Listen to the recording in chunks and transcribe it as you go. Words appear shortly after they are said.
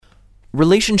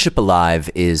Relationship Alive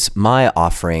is my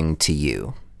offering to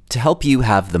you to help you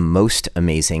have the most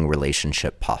amazing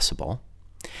relationship possible.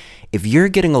 If you're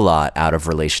getting a lot out of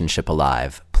Relationship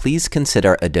Alive, please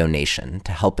consider a donation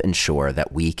to help ensure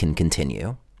that we can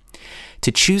continue.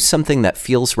 To choose something that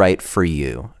feels right for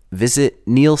you, visit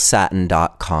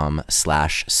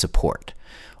neilsattin.com/support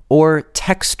or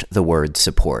text the word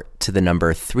support to the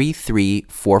number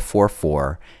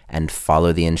 33444 and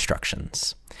follow the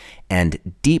instructions.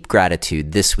 And deep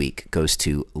gratitude this week goes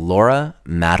to Laura,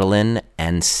 Madeline,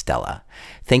 and Stella.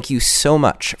 Thank you so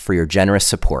much for your generous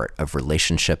support of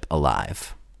Relationship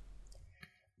Alive.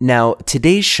 Now,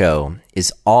 today's show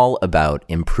is all about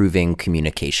improving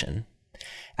communication.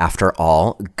 After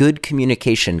all, good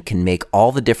communication can make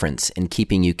all the difference in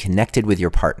keeping you connected with your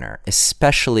partner,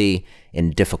 especially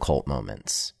in difficult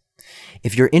moments.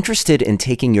 If you're interested in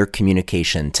taking your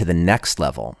communication to the next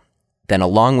level, then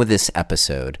along with this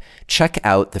episode, check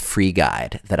out the free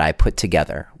guide that I put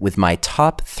together with my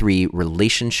top 3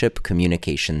 relationship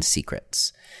communication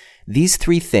secrets. These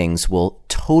 3 things will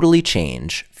totally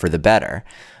change, for the better,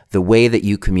 the way that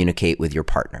you communicate with your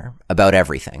partner about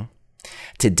everything.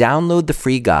 To download the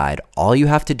free guide, all you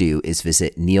have to do is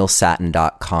visit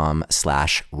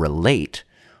neilsattin.com/relate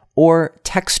or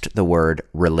text the word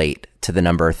relate to the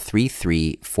number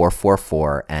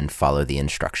 33444 and follow the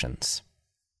instructions.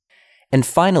 And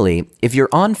finally, if you're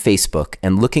on Facebook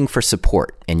and looking for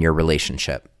support in your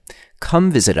relationship,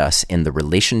 come visit us in the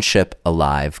Relationship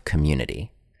Alive community.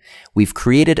 We've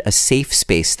created a safe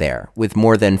space there with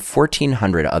more than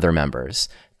 1,400 other members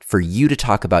for you to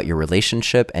talk about your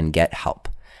relationship and get help.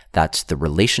 That's the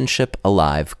Relationship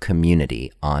Alive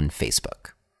community on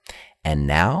Facebook. And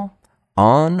now,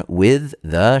 on with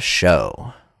the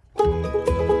show.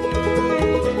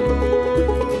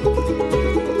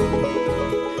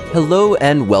 Hello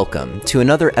and welcome to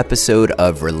another episode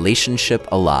of Relationship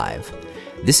Alive.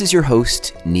 This is your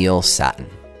host, Neil Sattin.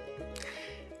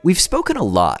 We've spoken a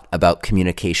lot about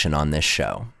communication on this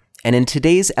show, and in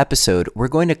today's episode, we're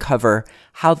going to cover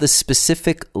how the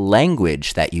specific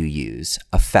language that you use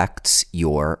affects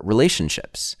your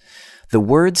relationships. The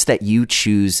words that you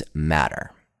choose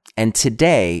matter, and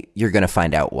today you're going to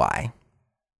find out why.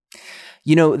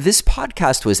 You know, this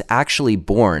podcast was actually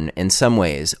born in some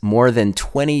ways more than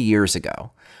 20 years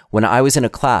ago when I was in a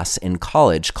class in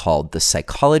college called The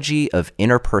Psychology of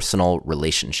Interpersonal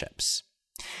Relationships.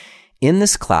 In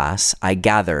this class, I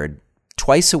gathered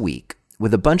twice a week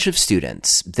with a bunch of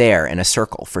students there in a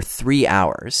circle for 3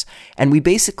 hours, and we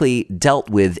basically dealt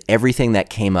with everything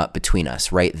that came up between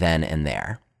us right then and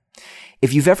there.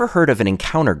 If you've ever heard of an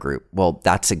encounter group, well,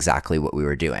 that's exactly what we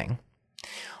were doing.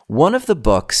 One of the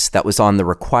books that was on the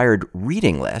required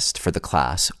reading list for the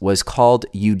class was called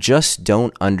You Just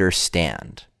Don't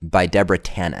Understand by Deborah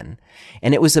Tannen,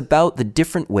 and it was about the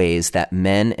different ways that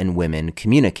men and women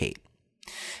communicate.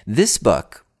 This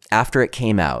book, after it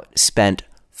came out, spent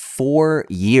 4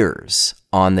 years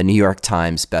on the New York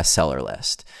Times bestseller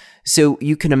list. So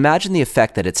you can imagine the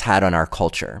effect that it's had on our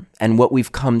culture and what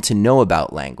we've come to know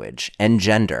about language and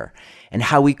gender and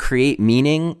how we create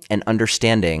meaning and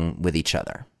understanding with each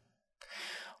other.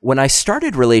 When I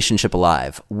started Relationship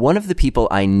Alive, one of the people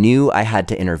I knew I had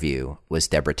to interview was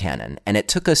Deborah Tannen, and it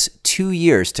took us 2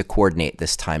 years to coordinate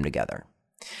this time together.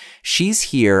 She's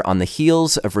here on the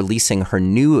heels of releasing her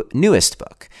newest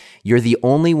book, You're the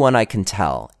Only One I Can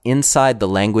Tell, Inside the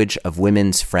Language of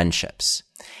Women's Friendships.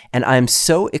 And I'm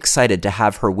so excited to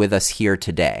have her with us here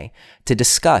today to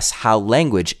discuss how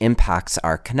language impacts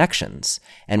our connections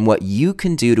and what you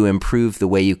can do to improve the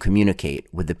way you communicate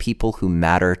with the people who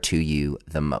matter to you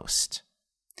the most.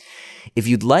 If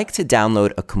you'd like to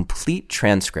download a complete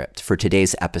transcript for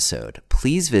today's episode,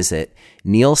 please visit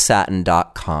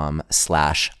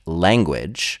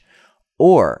neilsattin.com/language,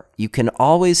 or you can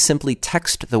always simply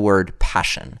text the word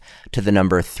passion to the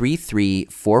number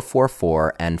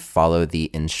 33444 and follow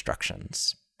the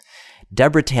instructions.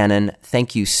 Deborah Tannen,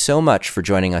 thank you so much for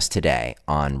joining us today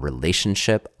on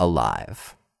Relationship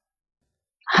Alive.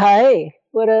 Hi,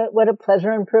 what a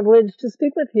pleasure and privilege to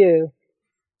speak with you.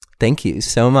 Thank you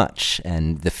so much.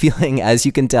 And the feeling, as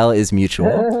you can tell, is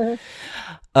mutual.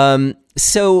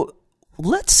 So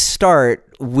let's start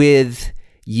with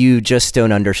You Just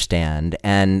Don't Understand.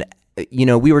 And, you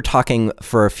know, we were talking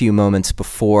for a few moments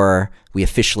before we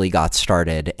officially got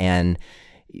started. And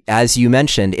as you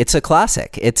mentioned, it's a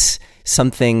classic. It's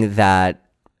something that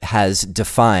has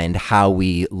defined how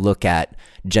we look at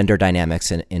gender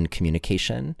dynamics in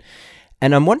communication.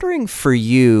 And I'm wondering for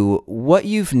you, what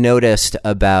you've noticed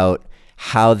about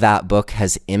how that book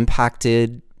has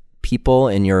impacted people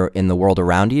in the world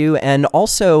around you, and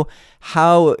also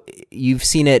how you've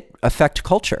seen it affect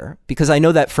culture. Because I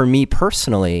know that for me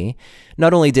personally,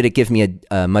 not only did it give me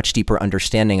a much deeper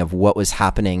understanding of what was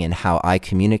happening and how I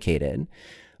communicated,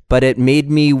 but it made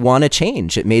me want to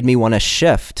change. It made me want to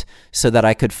shift so that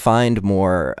I could find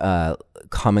more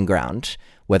common ground,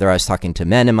 whether I was talking to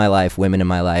men in my life, women in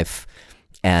my life,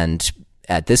 and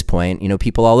at this point,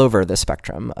 people all over the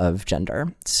spectrum of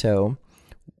gender. So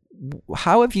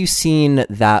how have you seen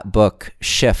that book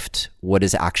shift what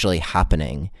is actually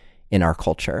happening in our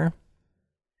culture?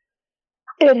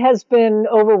 It has been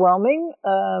overwhelming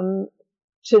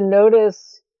to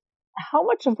notice how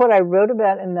much of what I wrote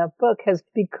about in that book has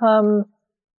become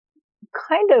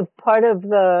kind of part of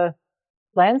the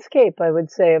landscape, I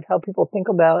would say, of how people think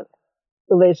about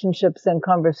relationships and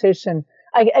conversation.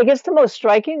 I guess the most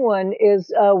striking one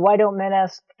is why don't men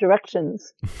ask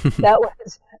directions? That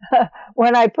was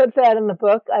when I put that in the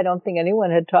book. I don't think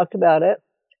anyone had talked about it,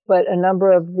 but a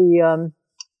number of the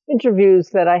interviews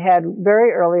that I had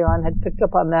very early on had picked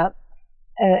up on that.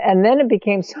 And then it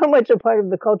became so much a part of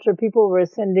the culture. People were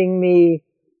sending me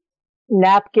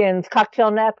napkins,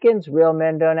 cocktail napkins, real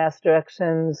men don't ask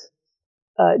directions,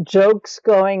 jokes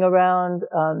going around.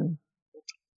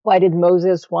 Why did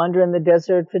Moses wander in the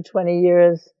desert for 40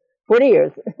 years? Maybe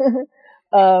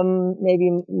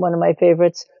one of my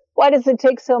favorites. Why does it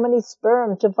take so many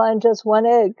sperm to find just one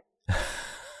egg?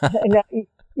 Now,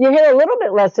 you hear a little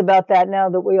bit less about that now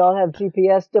that we all have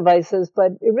GPS devices,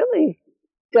 but it really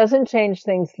doesn't change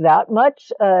things that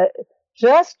much.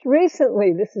 Just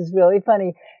recently, this is really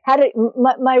funny.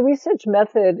 My research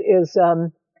method is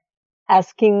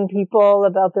asking people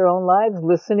about their own lives,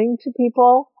 listening to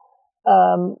people.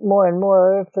 More and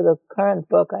more for the current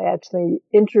book, I actually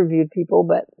interviewed people,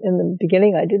 but in the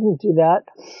beginning I didn't do that.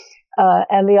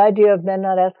 And the idea of men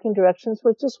not asking directions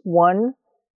was just one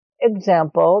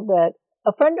example that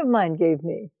a friend of mine gave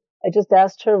me. I just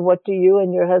asked her, what do you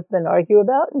and your husband argue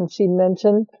about? And she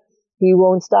mentioned he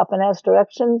won't stop and ask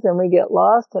directions and we get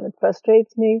lost and it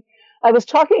frustrates me. I was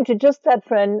talking to just that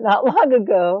friend not long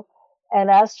ago and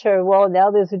asked her, well,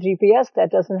 now there's a GPS. That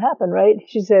doesn't happen, right?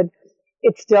 She said,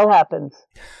 it still happens.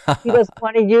 He doesn't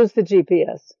want to use the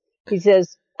GPS. He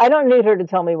says, I don't need her to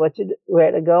tell me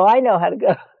where to go. I know how to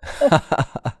go.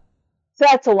 So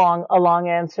that's a long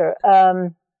answer.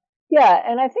 Yeah,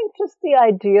 and I think just the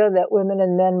idea that women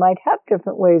and men might have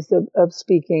different ways of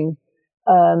speaking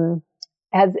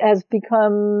has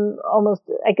become almost,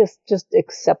 I guess, just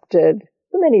accepted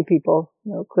for many people.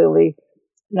 Clearly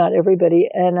not everybody.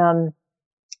 And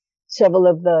several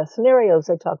of the scenarios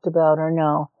I talked about are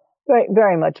now very,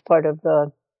 very much part of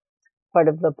the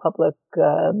public,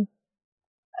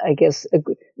 I guess,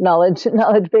 knowledge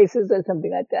bases or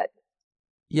something like that.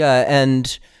 Yeah,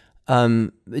 and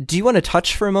do you want to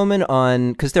touch for a moment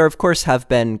on, because there of course have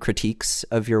been critiques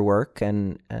of your work,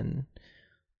 and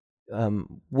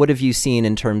what have you seen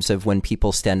in terms of when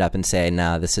people stand up and say,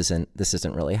 "Nah, this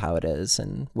isn't really how it is,"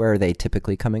 and where are they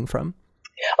typically coming from?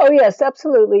 Oh yes,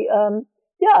 absolutely.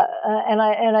 Yeah,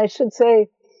 and I should say,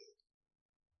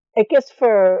 I guess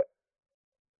for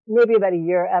maybe about a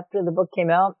year after the book came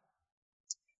out,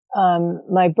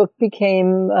 my book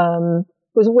became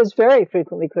was very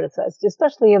frequently criticized,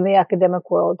 especially in the academic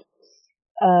world.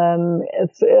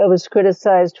 It was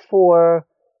criticized for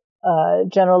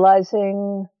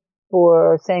generalizing,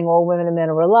 for saying all women and men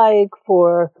are alike,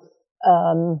 for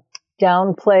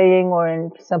downplaying,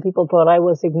 or some people thought I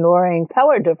was ignoring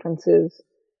power differences.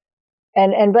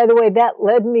 And by the way, that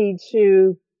led me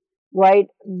to write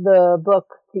the book,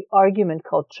 The Argument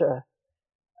Culture,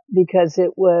 because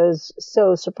it was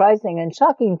so surprising and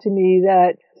shocking to me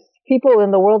that people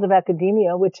in the world of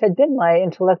academia, which had been my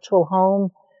intellectual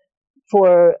home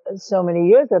for so many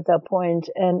years at that point,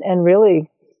 and really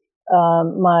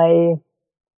my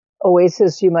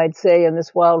oasis, you might say, in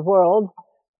this wild world.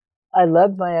 I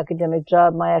loved my academic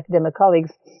job, my academic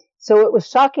colleagues. So it was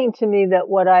shocking to me that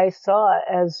what I saw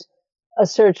as a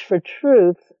search for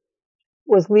truth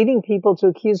was leading people to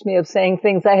accuse me of saying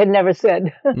things I had never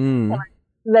said. Mm.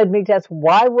 Led me to ask,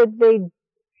 why would they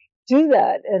do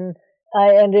that? And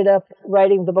I ended up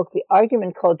writing the book, The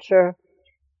Argument Culture,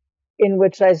 in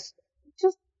which I just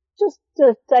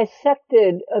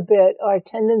dissected a bit our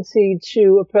tendency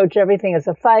to approach everything as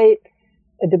a fight,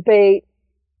 a debate,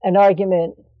 an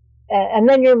argument. And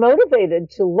then you're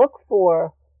motivated to look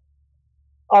for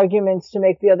arguments to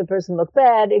make the other person look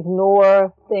bad,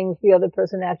 ignore things the other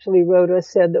person actually wrote or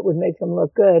said that would make them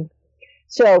look good.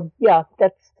 So yeah,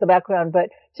 that's the background. But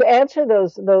to answer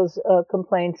those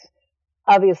complaints,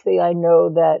 obviously I know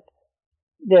that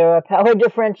there are power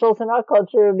differentials in our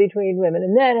culture between women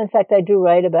and men. In fact, I do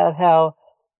write about how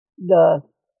the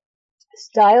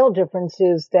style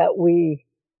differences that we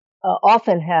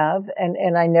often have,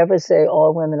 and I never say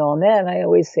all women, all men. I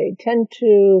always say tend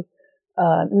to,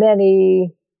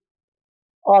 many,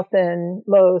 often,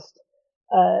 most,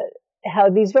 how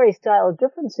these very style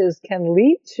differences can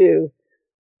lead to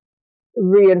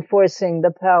reinforcing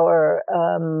the power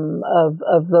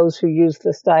of those who use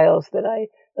the styles that I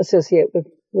associate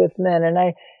with men. And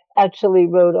I actually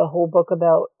wrote a whole book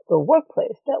about the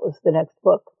workplace. That was the next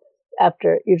book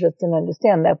after You Just Didn't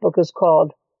Understand. That book is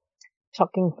called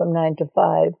Talking from 9 to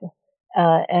 5.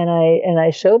 And I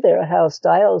show there how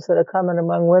styles that are common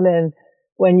among women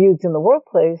when used in the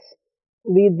workplace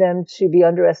lead them to be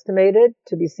underestimated,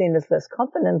 to be seen as less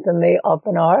confident than they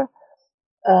often are,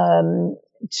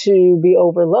 to be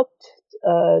overlooked,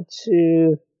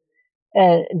 to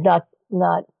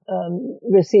not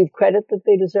receive credit that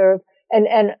they deserve.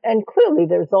 And clearly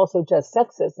there's also just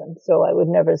sexism. So I would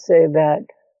never say that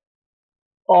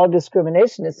all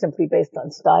discrimination is simply based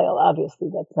on style. Obviously,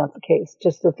 that's not the case.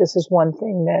 Just that this is one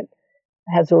thing that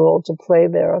has a role to play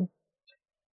there.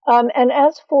 And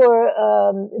as for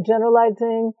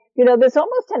generalizing, there's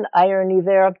almost an irony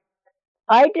there.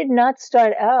 I did not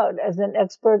start out as an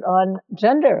expert on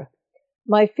gender.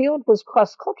 My field was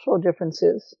cross-cultural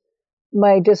differences.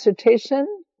 My dissertation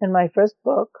and my first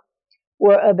book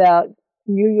were about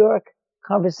New York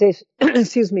conversation.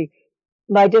 Excuse me.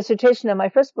 My dissertation and my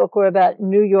first book were about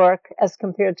New York as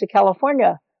compared to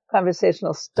California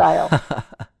conversational style.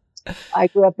 I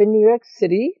grew up in New York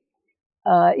City,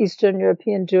 Eastern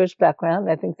European Jewish background.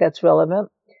 I think that's relevant.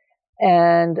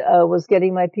 And was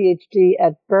getting my PhD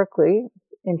at Berkeley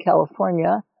in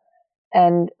California.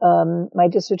 And my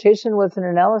dissertation was an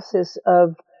analysis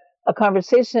of a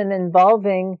conversation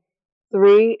involving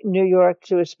 3 New York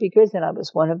Jewish speakers, and I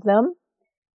was one of them,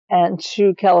 and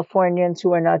 2 Californians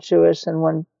who are not Jewish, and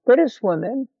 1 British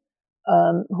woman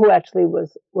who actually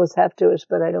was half Jewish,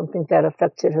 but I don't think that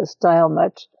affected her style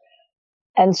much.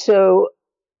 And so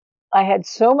I had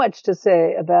so much to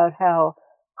say about how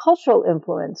cultural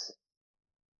influence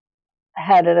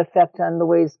had an effect on the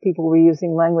ways people were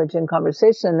using language in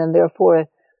conversation, and therefore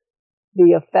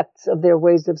the effects of their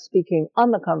ways of speaking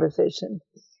on the conversation.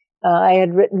 I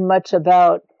had written much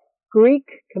about Greek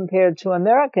compared to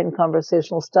American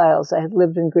conversational styles. I had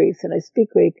lived in Greece and I speak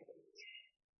Greek.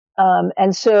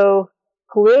 And so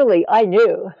clearly I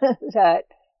knew that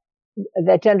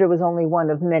gender was only one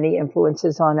of many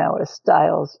influences on our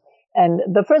styles. And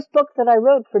the first book that I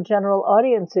wrote for general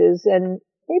audiences, and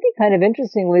maybe kind of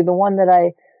interestingly, the one that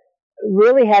I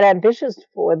really had ambitions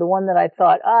for, the one that I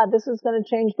thought, this is going to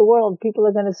change the world. People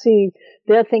are going to see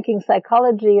they're thinking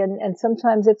psychology, and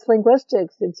sometimes it's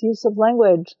linguistics, it's use of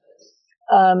language.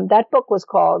 That book was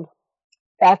called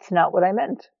That's Not What I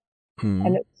Meant.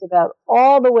 And it was about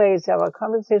all the ways our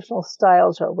conversational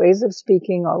styles, our ways of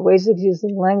speaking, our ways of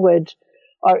using language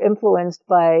are influenced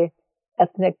by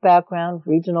ethnic background,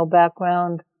 regional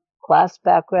background, class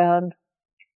background,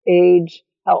 age,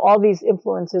 how all these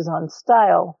influences on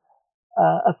style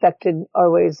affected our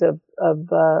ways of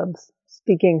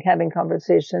speaking, having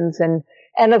conversations,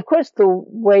 and of course the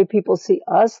way people see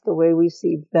us, the way we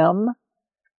see them.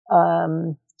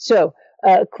 So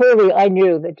clearly I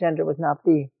knew that gender was not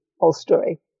the whole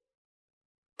story.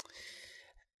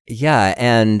 Yeah,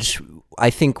 and I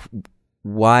think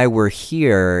why we're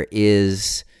here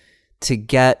is to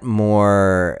get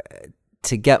more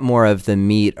of the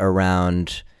meat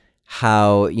around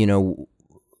how,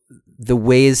 the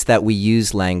ways that we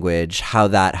use language, how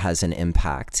that has an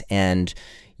impact. And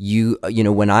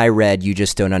when I read You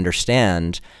Just Don't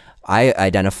Understand, I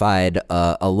identified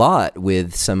a lot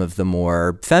with some of the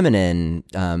more feminine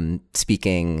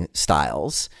speaking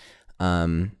styles.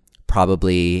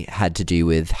 Probably had to do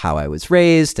with how I was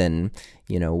raised and,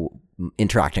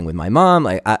 interacting with my mom.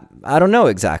 I don't know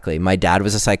exactly. My dad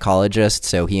was a psychologist,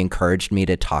 so he encouraged me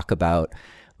to talk about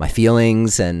my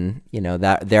feelings, and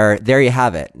that there you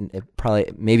have it.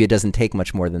 Maybe it doesn't take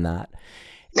much more than that.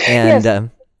 And yes.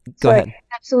 Go ahead.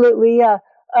 Absolutely, yeah.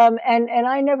 And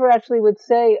I never actually would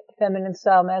say feminine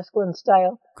style, masculine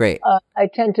style. Great. I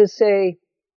tend to say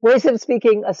ways of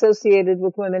speaking associated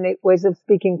with women, ways of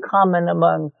speaking common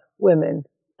among women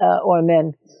or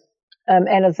men.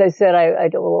 And as I said, I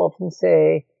will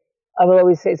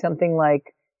always say something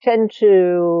like tend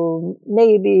to,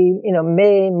 maybe,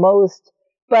 may, most.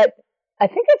 But I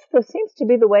think seems to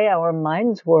be the way our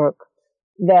minds work,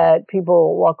 that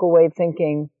people walk away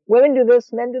thinking, women do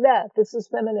this, men do that. This is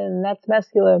feminine, that's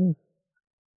masculine.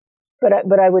 But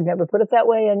I would never put it that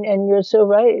way. And you're so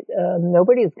right.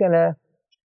 Nobody's going to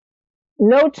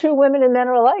no two women and men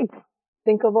are alike.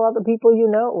 Think of all the people you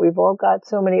know. We've all got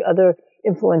so many other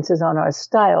influences on our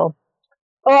style.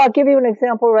 Oh, I'll give you an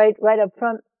example right up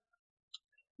front.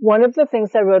 One of the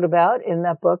things I wrote about in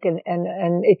that book, and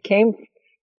it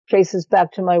traces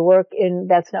back to my work in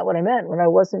That's Not What I Meant, when I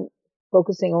wasn't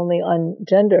focusing only on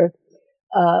gender,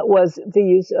 was the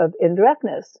use of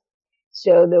indirectness.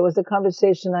 So there was a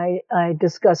conversation I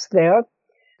discussed there. A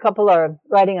couple are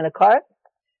riding in a cart,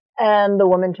 and the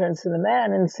woman turns to the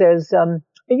man and says, are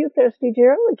you thirsty,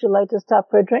 dear? Would you like to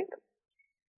stop for a drink?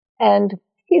 And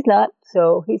he's not,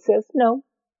 so he says no.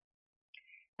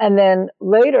 And then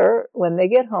later, when they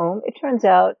get home, it turns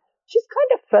out she's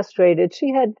kind of frustrated.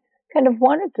 She had kind of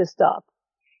wanted to stop.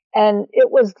 And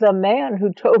it was the man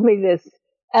who told me this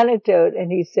anecdote,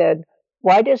 and he said,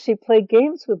 why does she play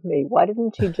games with me? Why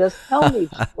didn't she just tell me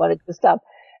she wanted to stop?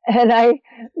 And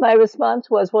my response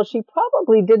was, well, she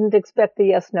probably didn't expect a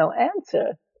yes-no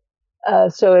answer.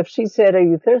 So if she said, are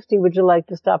you thirsty? Would you like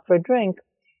to stop for a drink?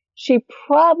 She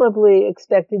probably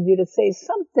expected you to say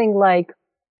something like,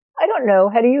 I don't know.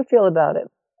 How do you feel about it?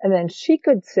 And then she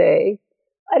could say,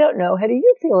 I don't know. How do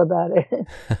you feel about it?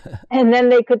 And then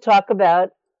they could talk about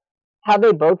how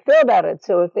they both feel about it.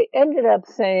 So if they ended up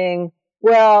saying,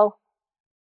 well,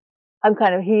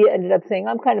 he ended up saying,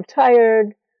 I'm kind of tired.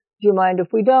 Do you mind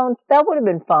if we don't? That would have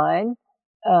been fine.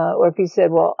 Or if he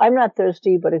said, well, I'm not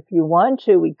thirsty, but if you want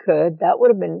to, we could. That would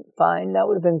have been fine. That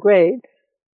would have been great.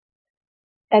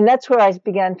 And that's where I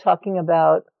began talking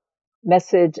about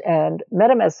message and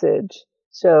meta-message.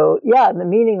 So yeah, the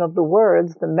meaning of the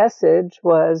words, the message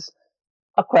was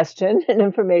a question, an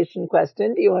information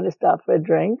question. Do you want to stop for a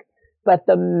drink? But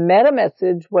the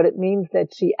meta-message, what it means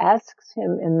that she asks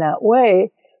him in that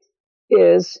way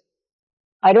is,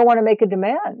 I don't want to make a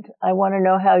demand. I want to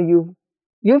know how you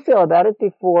feel about it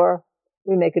before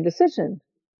we make a decision.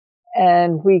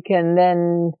 And we can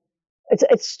then,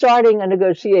 it's starting a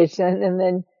negotiation, and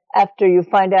then after you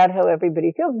find out how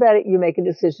everybody feels about it, you make a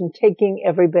decision taking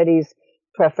everybody's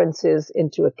preferences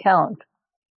into account.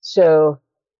 So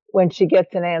when she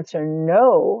gets an answer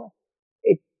no,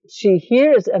 she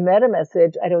hears a meta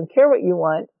message, I don't care what you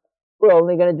want, we're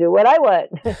only going to do what I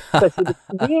want. Because he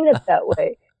didn't mean it that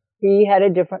way. He had a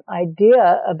different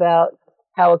idea about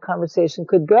how a conversation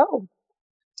could go.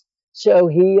 So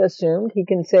he assumed he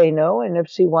can say no, and if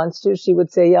she wants to, she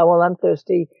would say, yeah, well, I'm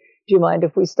thirsty. Do you mind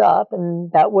if we stop?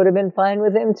 And that would have been fine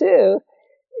with him too.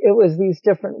 It was these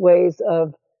different ways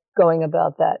of going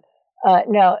about that.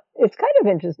 Now, it's kind of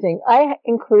interesting. I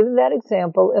included that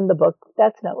example in the book,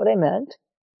 That's Not What I Meant.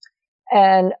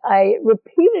 And I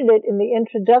repeated it in the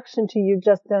introduction to You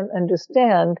Just Don't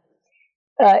Understand,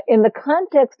 in the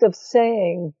context of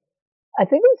saying, I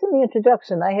think it was in the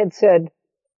introduction, I had said,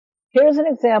 here's an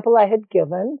example I had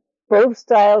given. Both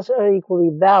styles are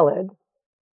equally valid.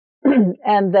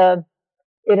 And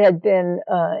it had been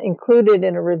included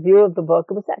in a review of the book.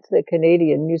 It was actually a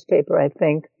Canadian newspaper, I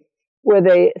think, where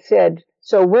they said,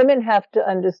 so women have to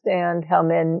understand how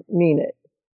men mean it.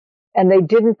 And they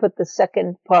didn't put the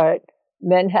second part,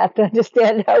 men have to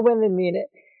understand how women mean it.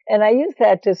 And I use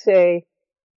that to say,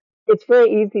 it's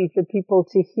very easy for people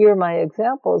to hear my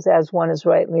examples as one is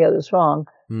right and the other is wrong.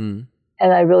 Mm.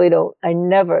 And I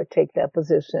never take that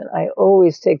position. I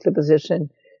always take the position,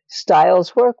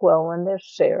 styles work well when they're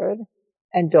shared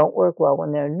and don't work well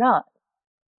when they're not.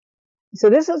 So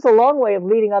this is a long way of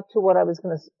leading up to what I was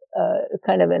going to,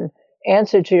 kind of an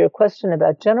answer to your question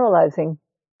about generalizing.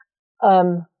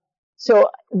 So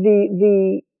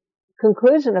the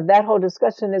conclusion of that whole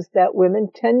discussion is that women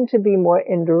tend to be more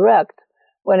indirect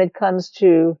when it comes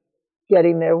to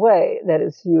getting their way. That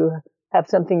is, you have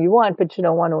something you want, but you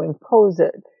don't want to impose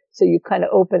it. So you kind of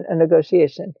open a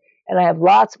negotiation. And I have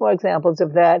lots more examples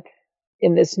of that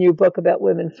in this new book about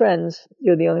women friends.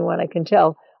 You're the only one I can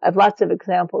tell. I have lots of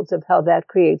examples of how that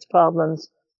creates problems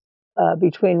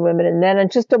between women and men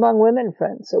and just among women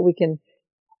friends. So we can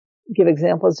give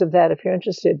examples of that if you're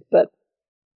interested. But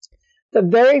the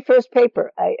very first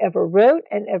paper I ever wrote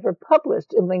and ever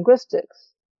published in linguistics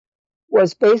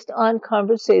was based on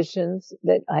conversations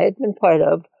that I had been part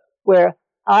of where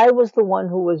I was the one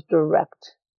who was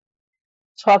direct,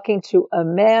 talking to a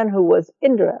man who was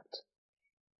indirect.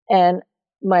 And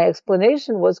my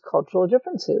explanation was cultural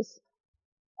differences.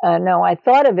 Now, I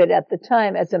thought of it at the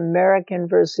time as American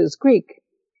versus Greek.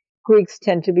 Greeks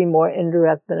tend to be more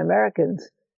indirect than Americans.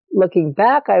 Looking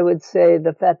back, I would say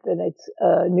the fact that it's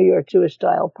New York Jewish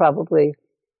style probably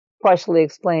partially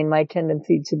explained my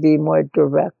tendency to be more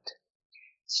direct.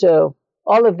 So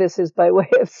all of this is by way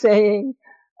of saying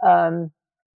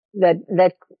that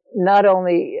not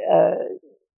only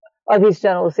are these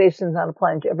generalizations not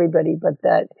applying to everybody, but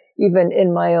that even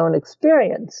in my own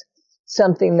experience,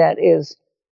 something that is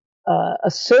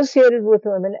associated with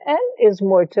women and is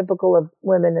more typical of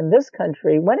women in this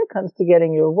country when it comes to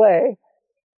getting your way.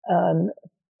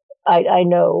 I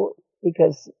know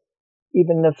because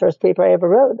even the first paper I ever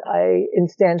wrote, I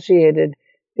instantiated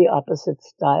the opposite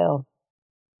style.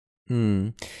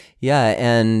 Yeah,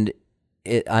 and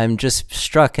I'm just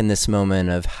struck in this moment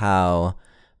of how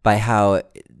I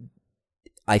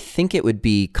think it would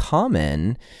be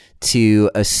common to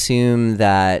assume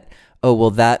that, oh,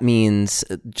 well, that means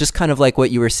just kind of like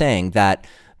what you were saying, that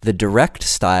the direct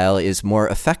style is more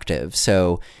effective.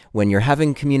 So when you're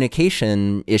having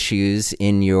communication issues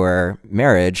in your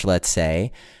marriage, let's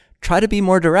say, try to be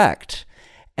more direct.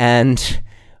 And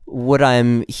what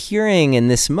I'm hearing in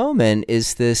this moment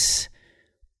is this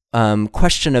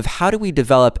question of how do we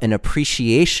develop an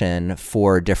appreciation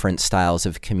for different styles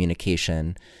of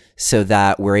communication so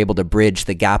that we're able to bridge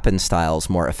the gap in styles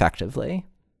more effectively?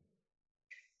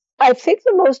 I think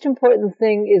the most important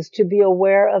thing is to be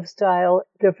aware of style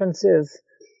differences.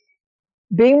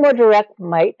 Being more direct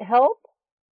might help,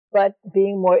 but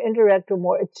being more indirect or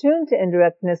more attuned to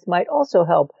indirectness might also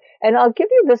help. And I'll give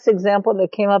you this example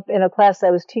that came up in a class I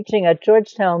was teaching at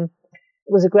Georgetown.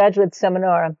 It was a graduate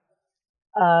seminar,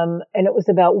 and it was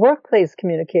about workplace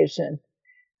communication.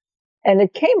 And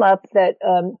it came up that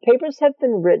papers have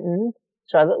been written.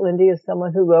 Charlotte Lindy is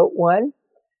someone who wrote one,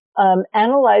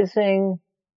 analyzing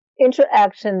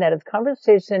interaction, that is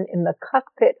conversation in the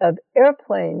cockpit of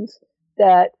airplanes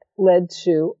that led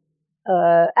to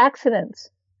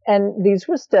accidents. And these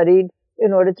were studied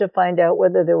in order to find out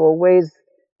whether there were ways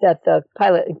that the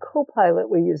pilot and co-pilot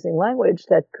were using language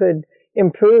that could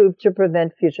improve to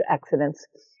prevent future accidents.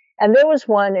 And there was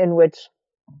one in which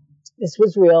this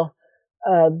was real.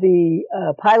 The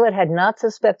pilot had not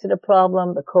suspected a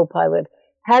problem. The co-pilot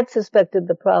had suspected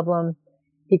the problem.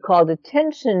 He called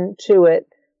attention to it,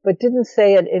 but didn't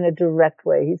say it in a direct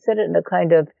way. He said it in a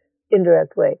kind of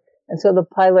indirect way. And so the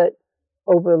pilot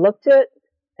overlooked it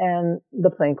and the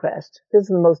plane crashed. This is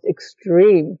the most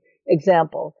extreme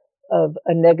example of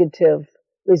a negative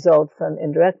result from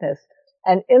indirectness.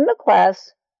 And in the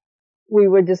class, we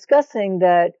were discussing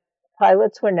that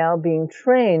co-pilots were now being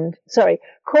trained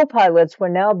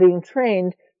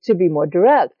to be more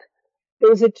direct. There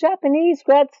was a Japanese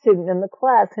grad student in the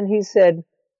class, and he said,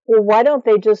 well, why don't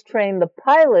they just train the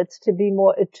pilots to be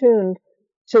more attuned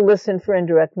to listen for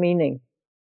indirect meaning?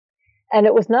 And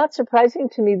it was not surprising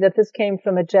to me that this came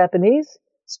from a Japanese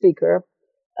speaker.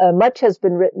 Much has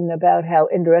been written about how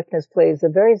indirectness plays a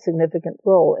very significant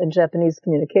role in Japanese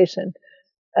communication.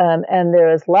 And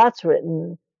there is lots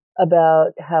written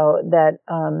about how that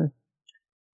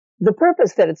the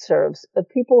purpose that it serves.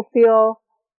 People feel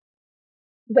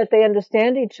that they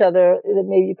understand each other, that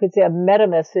maybe you could say a meta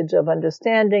message of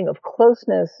understanding, of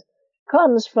closeness,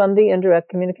 comes from the indirect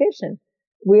communication.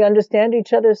 We understand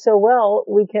each other so well,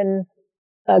 we can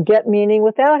get meaning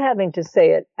without having to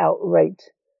say it outright.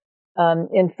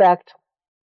 In fact,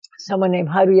 someone named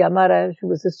Haru Yamada, who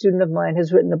was a student of mine,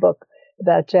 has written a book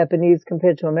about Japanese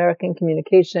compared to American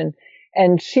communication.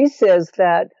 And she says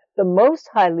that the most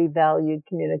highly valued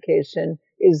communication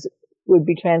would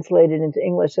be translated into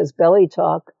English as belly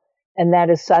talk, and that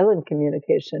is silent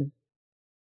communication,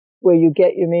 where you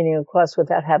get your meaning across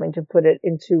without having to put it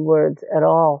into words at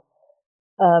all.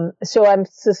 So I'm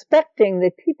suspecting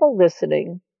that people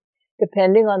listening,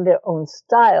 depending on their own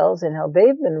styles and how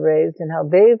they've been raised and how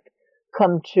they've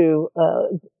come to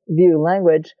view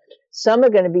language, some are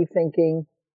going to be thinking,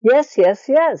 yes, yes,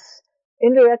 yes,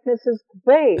 indirectness is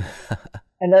great.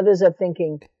 And others are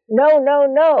thinking, no, no,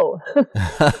 no.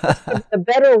 It's a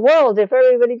better world if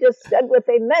everybody just said what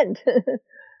they meant.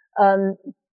 And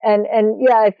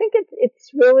yeah, I think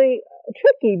it's really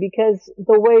tricky because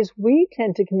the ways we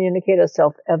tend to communicate are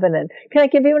self-evident. Can I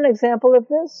give you an example of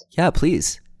this? Yeah,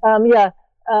 please.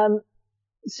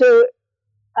 So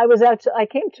I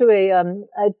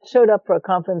showed up for a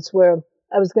conference where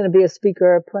I was going to be a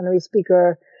speaker, a plenary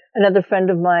speaker. Another friend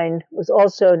of mine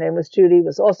her name was Judy,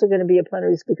 was also going to be a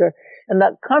plenary speaker. And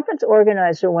the conference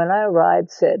organizer, when I arrived,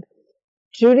 said,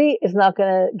 Judy is not going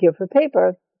to give her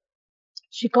paper.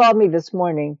 She called me this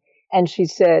morning and she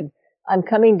said, I'm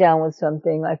coming down with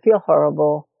something. I feel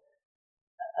horrible.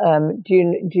 If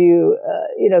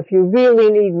you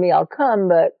really need me, I'll come,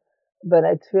 but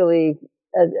it's really,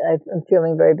 I'm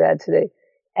feeling very bad today.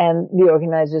 And the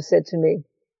organizer said to me,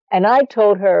 and I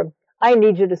told her, I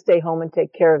need you to stay home and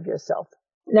take care of yourself.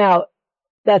 Now,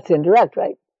 that's indirect,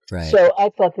 right? Right. So I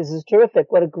thought this is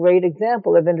terrific. What a great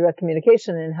example of indirect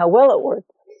communication and how well it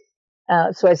worked.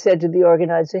 So I said to the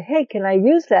organizer, hey, can I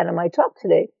use that in my talk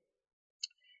today?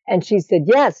 And she said,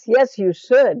 yes, you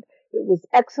should. It was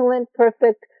excellent,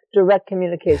 perfect, direct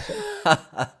communication.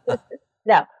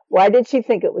 Now, why did she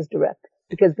think it was direct?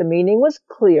 Because the meaning was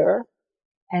clear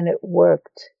and it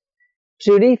worked.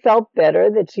 Judy felt better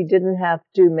that she didn't have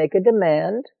to make a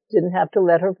demand, didn't have to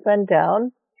let her friend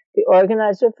down. The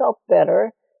organizer felt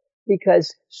better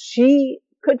because she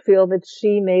could feel that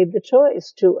she made the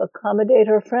choice to accommodate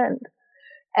her friend.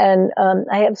 And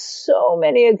I have so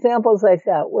many examples like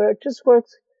that where it just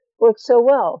works so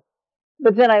well.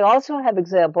 But then I also have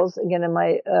examples, again, in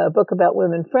my book about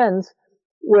women friends,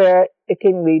 where it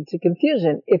can lead to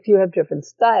confusion if you have different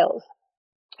styles.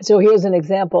 So here's an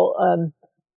example.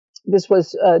 This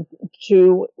was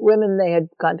two women. They had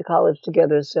gone to college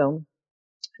together, so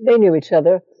they knew each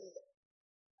other.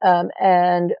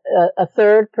 And a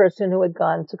third person who had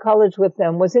gone to college with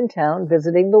them was in town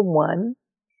visiting the one.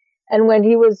 And when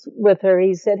he was with her,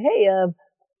 he said, hey,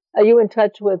 are you in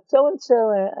touch with so-and-so?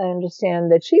 I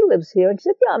understand that she lives here. And she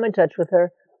said, yeah, I'm in touch with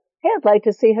her. Hey, I'd like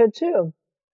to see her too.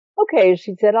 Okay,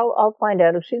 she said, I'll find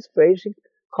out if she's free. She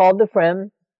called the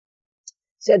friend,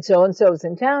 said so-and-so's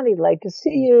in town. He'd like to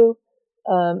see you.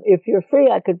 If you're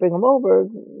free, I could bring him over.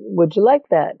 Would you like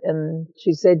that? And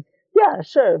she said, yeah,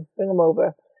 sure, bring him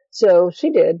over. So she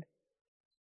did.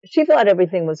 She thought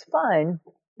everything was fine.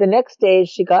 The next day,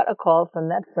 she got a call from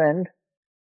that friend,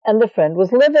 and the friend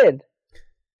was livid.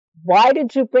 Why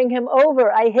did you bring him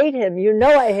over? I hate him. You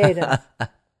know I hate him.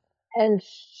 And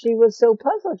she was so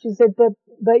puzzled. She said,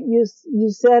 but you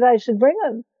said I should bring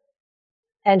him.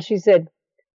 And she said,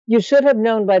 you should have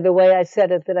known by the way I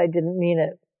said it that I didn't mean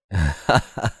it.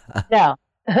 Now,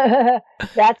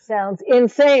 that sounds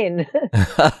insane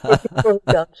if people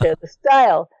don't share the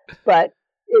style, but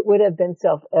it would have been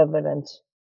self-evident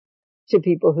to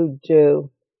people who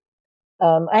do.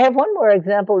 I have one more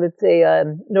example. It's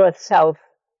a north-south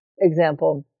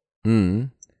example.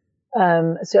 Mm.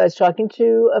 So I was talking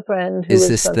to a friend who is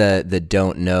this the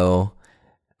don't know?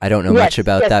 I don't know much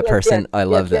about that person. I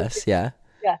love this. Yeah.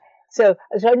 Yeah. So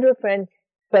I was talking to a friend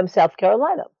from South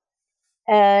Carolina,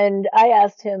 and I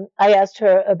asked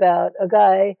her about a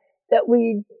guy that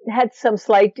we had some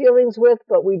slight dealings with,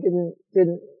 but we didn't,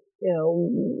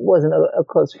 wasn't a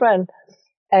close friend.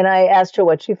 And I asked her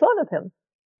what she thought of him.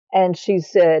 And she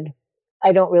said,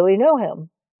 I don't really know him.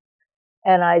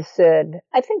 And I said,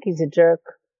 I think he's a jerk.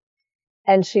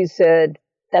 And she said,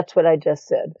 that's what I just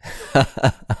said.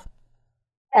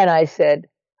 And I said,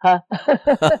 huh?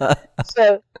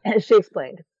 So she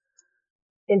explained,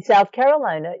 in South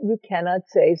Carolina, you cannot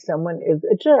say someone is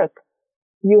a jerk.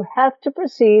 You have to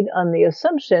proceed on the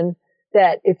assumption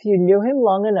that if you knew him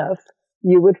long enough,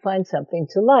 you would find something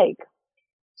to like.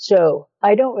 So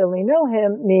I don't really know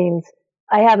him means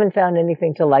I haven't found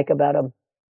anything to like about him.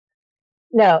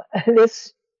 Now,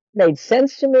 this made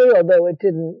sense to me, although it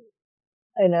didn't.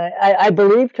 And I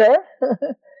believed her,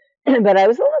 but I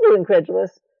was a little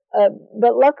incredulous.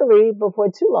 But luckily, before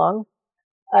too long,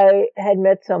 I had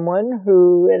met someone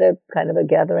who at a kind of a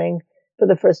gathering for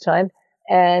the first time,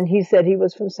 and he said he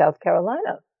was from South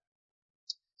Carolina.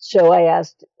 So I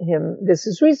asked him, this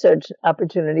is research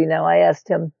opportunity now, I asked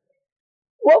him,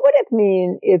 what would it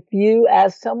mean if you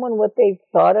asked someone what they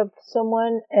thought of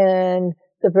someone and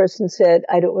the person said,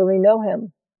 I don't really know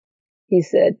him? He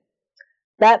said,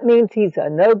 that means he's a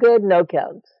no good, no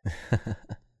count.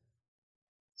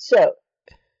 So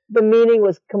the meaning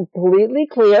was completely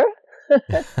clear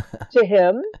to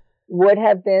him, would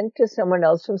have been to someone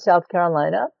else from South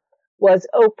Carolina, was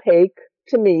opaque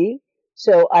to me,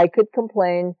 so I could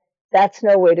complain, that's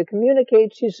no way to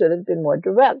communicate, she should have been more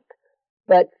direct.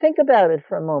 But think about it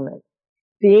for a moment.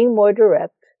 Being more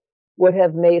direct would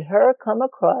have made her come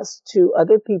across to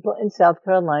other people in South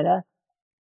Carolina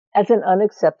as an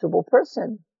unacceptable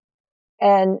person.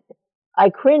 And I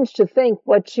cringe to think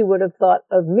what she would have thought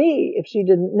of me if she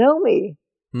didn't know me.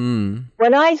 Mm.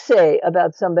 When I say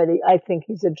about somebody, I think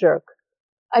he's a jerk,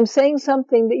 I'm saying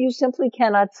something that you simply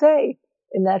cannot say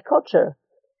in that culture.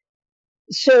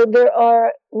 So there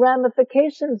are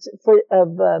ramifications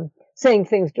of saying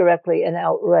things directly and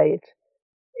outright.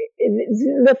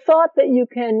 The thought that you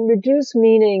can reduce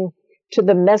meaning to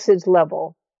the message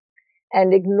level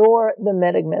and ignore the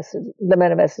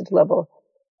meta message level,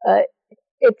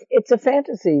 it's a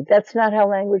fantasy. That's not how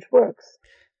language works.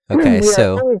 Okay,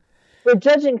 we're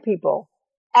judging people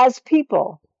as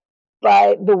people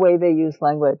by the way they use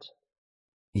language.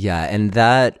 Yeah, and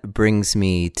that brings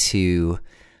me to,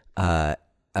 I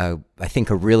think,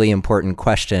 a really important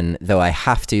question, though I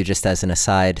have to, just as an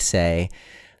aside, say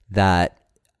that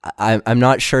I'm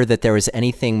not sure that there was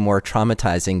anything more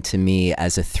traumatizing to me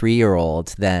as a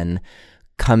 3-year-old than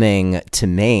coming to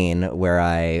Maine, where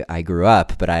I grew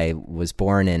up, but I was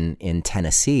born in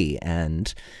Tennessee,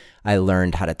 and I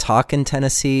learned how to talk in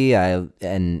Tennessee.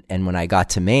 And when I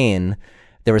got to Maine,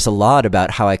 there was a lot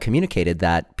about how I communicated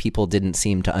that people didn't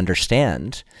seem to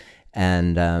understand.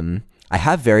 And I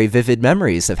have very vivid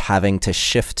memories of having to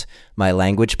shift my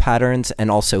language patterns and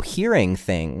also hearing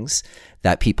things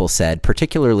that people said,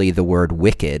 particularly the word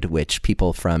wicked, which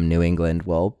people from New England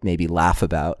will maybe laugh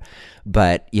about.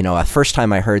 But, a first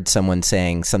time I heard someone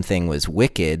saying something was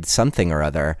wicked, something or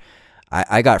other,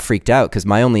 I got freaked out because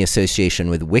my only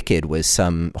association with wicked was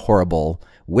some horrible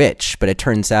witch. But it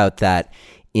turns out that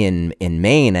in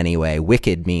Maine anyway,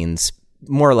 wicked means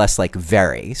more or less like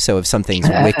very. So if something's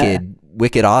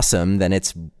wicked awesome, then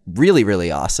it's really,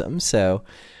 really awesome. So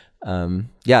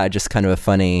just kind of a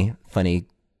funny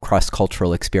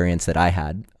cross-cultural experience that I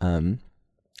had.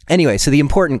 Anyway, so the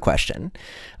important question,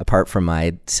 apart from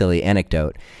my silly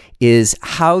anecdote, is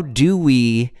how do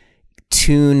we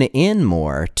tune in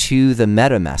more to the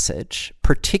meta message,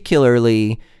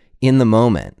 particularly in the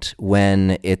moment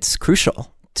when it's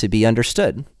crucial to be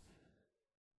understood?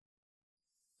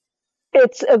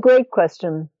 It's a great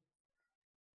question.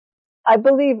 I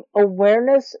believe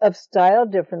awareness of style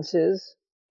differences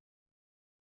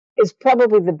is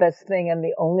probably the best thing and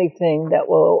the only thing that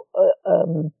will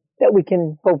that we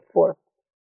can hope for.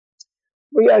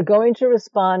 We are going to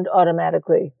respond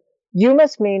automatically. You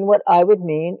must mean what I would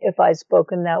mean if I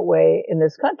spoke in that way in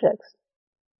this context.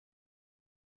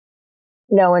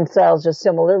 Now, when styles are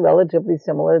similar, relatively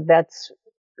similar, that's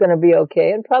going to be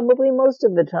okay, and probably most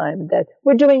of the time. That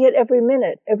we're doing it every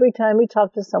minute. Every time we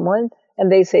talk to someone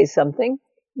and they say something,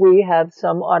 we have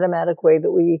some automatic way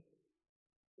that we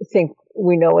think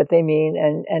we know what they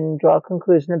mean and draw a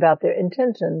conclusion about their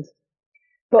intentions.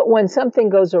 But when something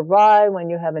goes awry, when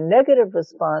you have a negative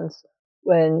response,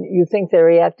 when you think they're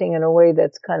reacting in a way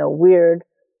that's kind of weird,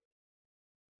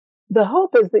 the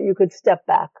hope is that you could step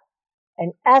back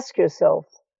and ask yourself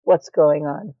what's going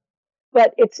on.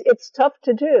 But it's tough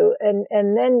to do. And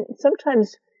then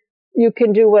sometimes you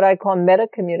can do what I call meta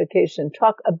communication,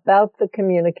 talk about the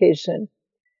communication.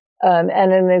 And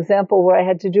an example where I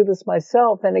had to do this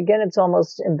myself, and again, it's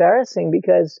almost embarrassing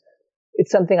because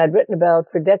it's something I'd written about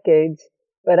for decades,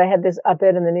 but I had this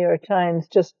op-ed in the New York Times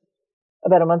just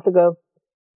about a month ago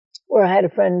where I had a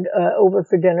friend over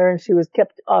for dinner, and she was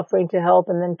kept offering to help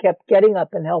and then kept getting up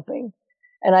and helping.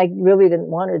 And I really didn't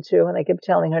want her to, and I kept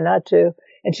telling her not to,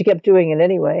 and she kept doing it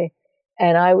anyway.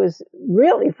 And I was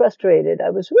really frustrated. I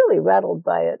was really rattled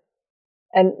by it.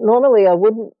 And normally I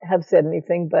wouldn't have said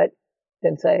anything, but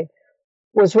since I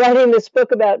was writing this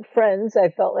book about friends, I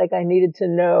felt like I needed to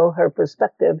know her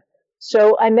perspective.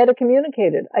 So I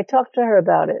meta-communicated. I talked to her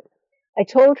about it. I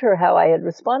told her how I had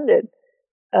responded,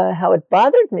 how it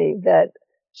bothered me that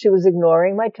she was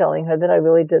ignoring my telling her that I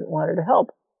really didn't want her to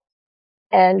help.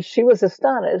 And she was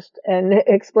astonished and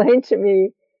explained to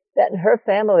me that in her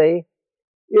family,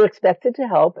 you're expected to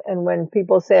help. And when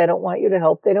people say, I don't want you to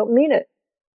help, they don't mean it.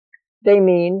 They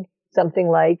mean something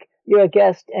like, you're a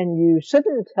guest and you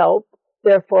shouldn't help.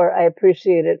 Therefore, I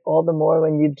appreciate it all the more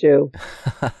when you do.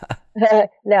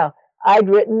 Now, I'd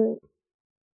written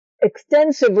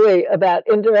extensively about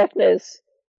indirectness.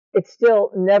 It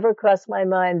still never crossed my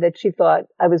mind that she thought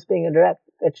I was being indirect,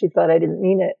 that she thought I didn't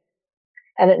mean it.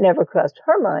 And it never crossed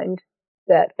her mind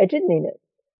that I did mean it.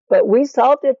 But we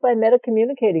solved it by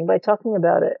meta-communicating, by talking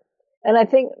about it. And I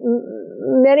think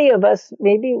many of us,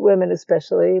 maybe women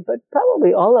especially, but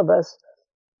probably all of us,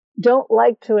 don't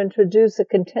like to introduce a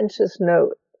contentious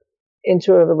note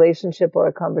into a relationship or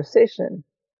a conversation.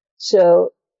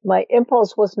 So my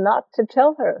impulse was not to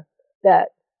tell her that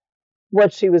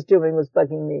what she was doing was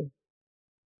bugging me.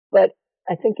 But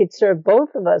I think it served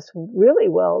both of us really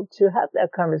well to have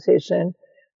that conversation.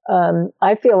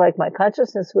 I feel like my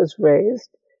consciousness was raised.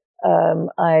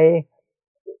 Any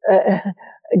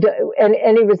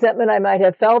resentment I might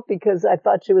have felt because I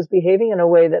thought she was behaving in a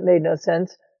way that made no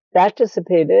sense, that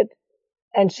dissipated.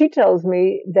 And she tells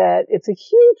me that it's a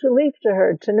huge relief to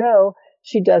her to know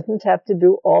she doesn't have to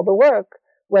do all the work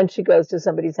when she goes to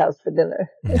somebody's house for dinner.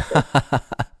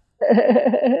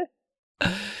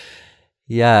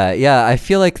 Yeah. I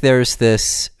feel like there's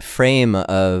this frame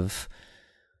of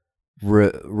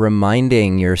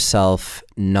reminding yourself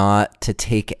not to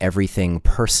take everything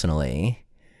personally,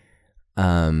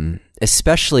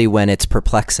 especially when it's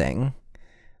perplexing,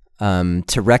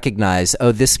 to recognize,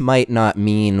 oh, this might not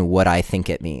mean what I think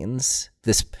it means.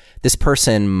 This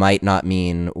person might not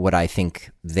mean what I think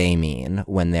they mean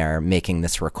when they're making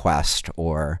this request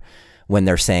or when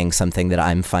they're saying something that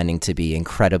I'm finding to be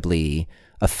incredibly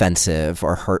offensive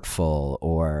or hurtful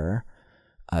or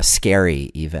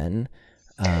scary even.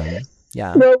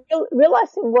 Yeah. Well,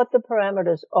 realizing what the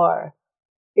parameters are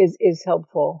is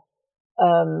helpful.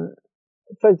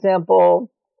 For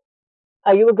example,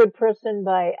 are you a good person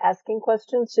by asking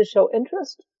questions to show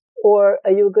interest? Or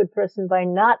are you a good person by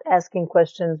not asking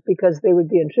questions because they would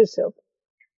be intrusive?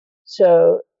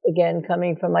 So again,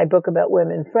 coming from my book about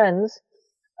women friends,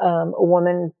 a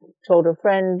woman told her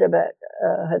friend about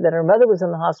that her mother was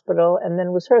in the hospital and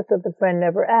then was hurt that the friend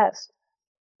never asked.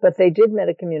 But they did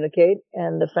metacommunicate,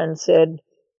 and the friend said,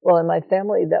 well, in my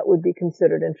family, that would be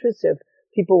considered intrusive.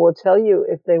 People will tell you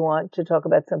if they want to talk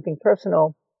about something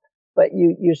personal, but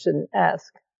you shouldn't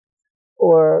ask.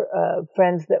 Or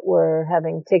friends that were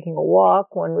taking a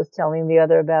walk, one was telling the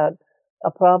other about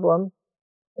a problem.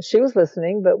 She was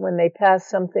listening, but when they passed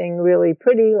something really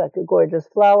pretty, like a gorgeous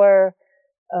flower,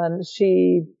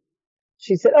 she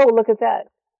said, oh, look at that.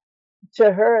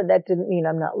 To her, that didn't mean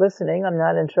I'm not listening. I'm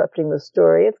not interrupting the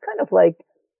story. It's kind of like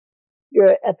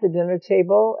you're at the dinner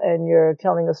table and you're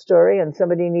telling a story and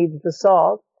somebody needs the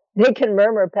salt. They can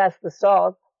murmur past the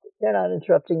salt. They're not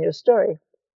interrupting your story.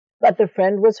 But the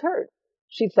friend was hurt.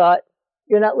 She thought,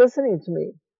 you're not listening to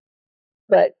me.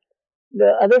 But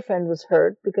the other friend was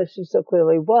hurt because she so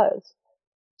clearly was.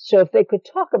 So if they could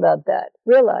talk about that,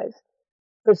 realize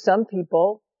for some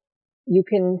people, you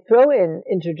can throw in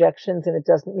interjections and it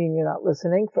doesn't mean you're not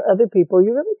listening. For other people,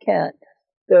 you really can't.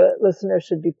 The listener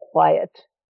should be quiet.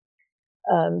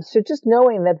 So just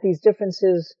knowing that these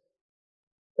differences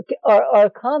are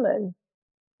common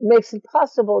makes it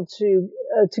possible to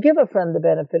give a friend the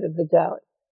benefit of the doubt.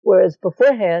 Whereas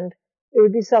beforehand, it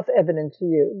would be self-evident to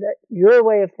you that your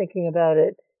way of thinking about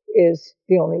it is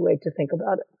the only way to think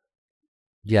about it.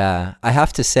 Yeah, I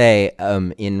have to say,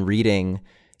 in reading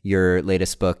your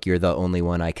latest book, You're the Only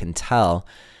One I Can Tell,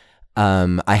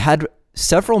 I had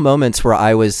several moments where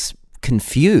I was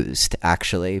confused,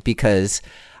 actually, because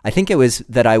I think it was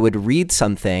that I would read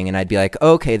something and I'd be like,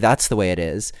 oh, okay, that's the way it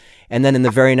is. And then in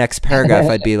the very next paragraph,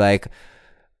 I'd be like,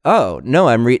 oh,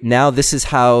 no, now this is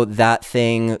how that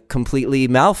thing completely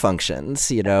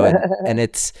malfunctions, and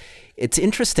it's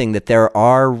interesting that there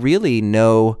are really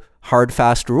no hard,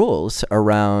 fast rules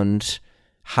around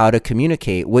how to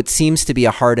communicate. What seems to be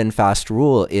a hard and fast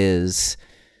rule is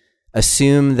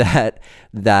assume that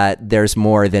there's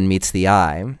more than meets the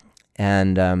eye.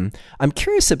 And I'm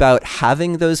curious about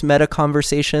having those meta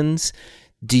conversations.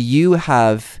 Do you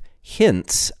have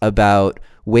hints about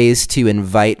ways to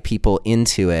invite people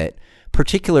into it,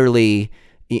 particularly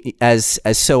as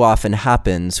so often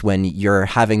happens when you're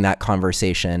having that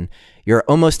conversation, you're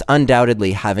almost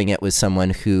undoubtedly having it with someone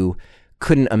who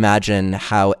couldn't imagine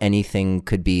how anything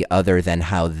could be other than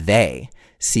how they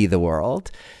see the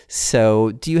world.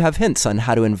 So do you have hints on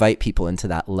how to invite people into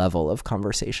that level of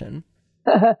conversation?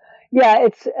 Yeah,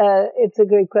 it's a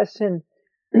great question.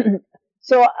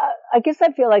 So I guess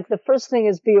I feel like the first thing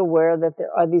is be aware that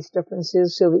there are these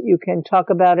differences so that you can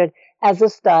talk about it as a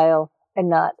style and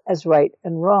not as right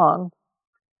and wrong.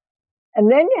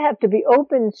 And then you have to be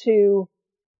open to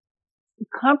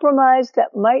compromise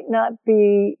that might not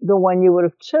be the one you would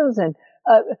have chosen.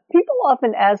 People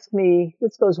often ask me,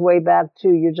 this goes way back to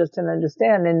You Just Didn't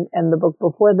Understand and the book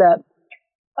before that,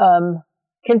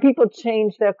 can people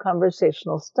change their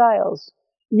conversational styles?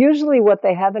 Usually what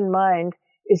they have in mind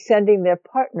is sending their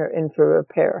partner in for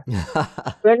repair.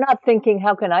 They're not thinking,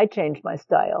 how can I change my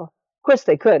style? Of course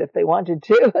they could if they wanted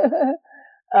to.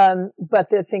 But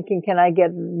they're thinking, can I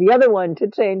get the other one to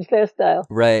change their style?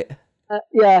 Right.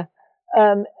 Yeah.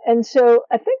 And so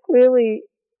I think really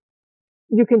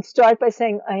you can start by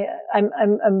saying,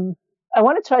 I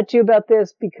want to talk to you about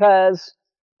this because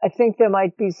I think there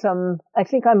might be I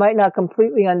think I might not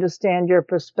completely understand your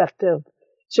perspective.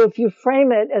 So if you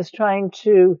frame it as trying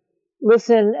to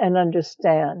listen and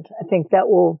understand, I think that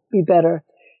will be better.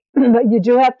 But you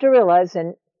do have to realize,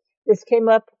 and this came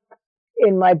up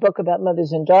in my book about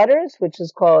mothers and daughters, which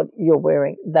is called You're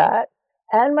Wearing That,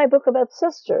 and my book about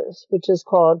sisters, which is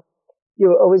called You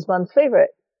Were Always Mom's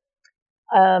Favorite,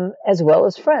 as well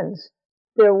as friends.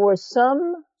 There were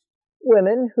some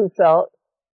women who felt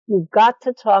you've got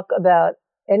to talk about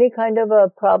any kind of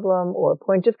a problem or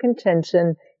point of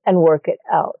contention and work it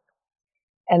out.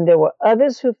 And there were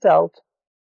others who felt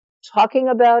talking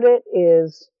about it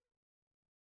is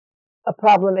a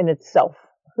problem in itself.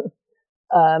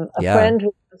 A friend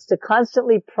who wants to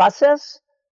constantly process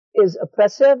is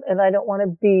oppressive, and I don't want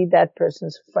to be that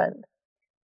person's friend.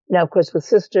 Now, of course, with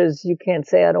sisters, you can't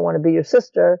say, I don't want to be your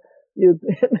sister. You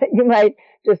might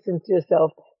distance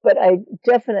yourself. But I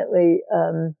definitely,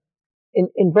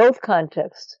 in both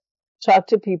contexts, talk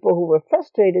to people who were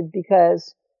frustrated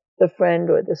because the friend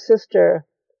or the sister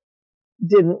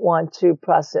didn't want to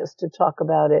process, to talk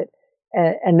about it.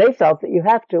 And they felt that you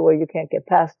have to or you can't get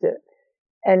past it.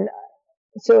 And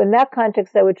so in that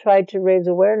context, I would try to raise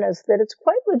awareness that it's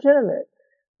quite legitimate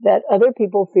that other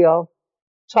people feel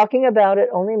talking about it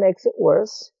only makes it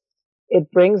worse.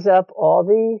 It brings up all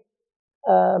the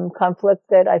conflict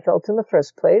that I felt in the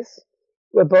first place.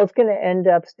 We're both going to end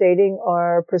up stating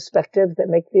our perspectives that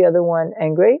make the other one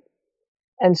angry.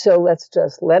 And so let's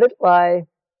just let it lie,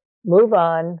 move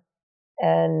on.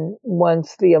 And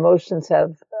once the emotions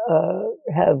have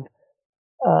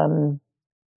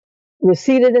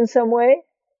receded in some way,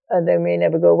 they may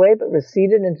never go away, but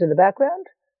receded into the background,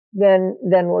 then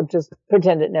we'll just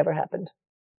pretend it never happened.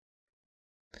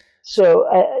 So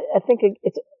I think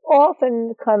it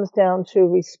often comes down to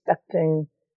respecting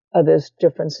others'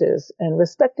 differences and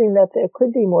respecting that there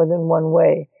could be more than one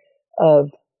way of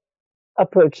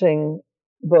approaching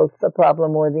both the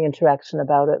problem or the interaction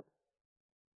about it.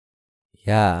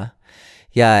 Yeah.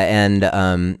 Yeah. And,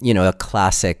 a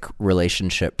classic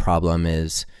relationship problem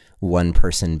is one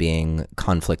person being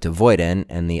conflict avoidant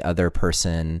and the other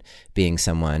person being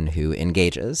someone who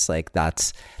engages. Like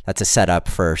that's a setup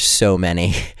for so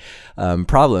many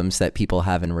problems that people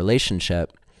have in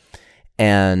relationship.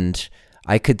 And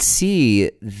I could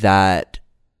see that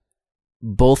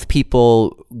both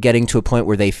people getting to a point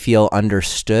where they feel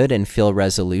understood and feel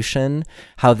resolution,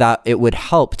 how that it would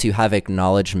help to have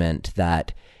acknowledgement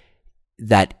that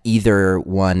either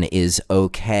one is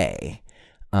okay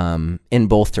in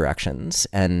both directions.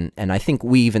 And I think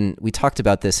we talked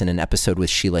about this in an episode with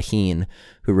Sheila Heen,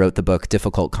 who wrote the book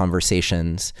Difficult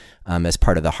Conversations as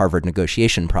part of the Harvard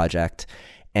Negotiation Project.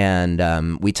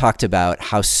 And we talked about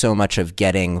how so much of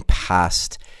getting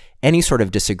past any sort of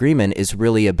disagreement is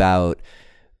really about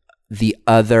the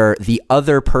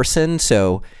other person.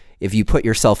 So if you put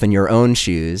yourself in your own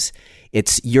shoes,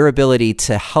 it's your ability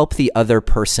to help the other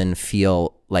person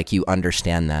feel like you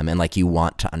understand them and like you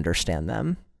want to understand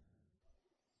them.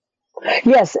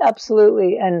 Yes,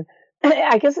 absolutely. And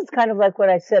I guess it's kind of like what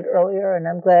I said earlier, and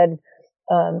I'm glad,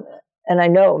 and I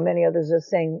know many others are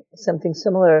saying something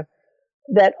similar,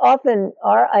 that often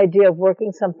our idea of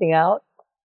working something out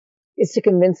is to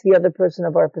convince the other person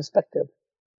of our perspective.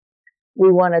 We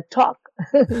want to talk,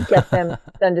 get them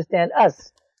to understand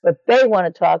us, but they want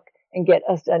to talk and get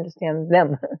us to understand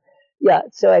them. Yeah,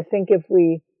 so I think if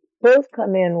we both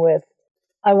come in with,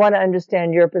 I want to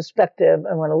understand your perspective,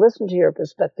 I want to listen to your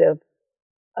perspective,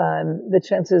 the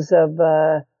chances of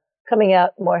coming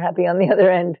out more happy on the other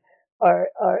end are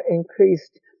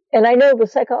increased. And I know the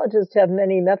psychologists have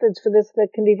many methods for this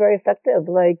that can be very effective,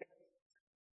 like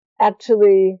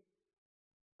actually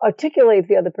articulate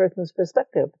the other person's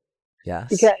perspective. Yes.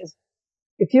 Because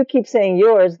if you keep saying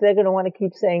yours, they're going to want to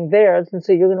keep saying theirs, and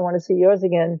so you're going to want to see yours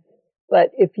again.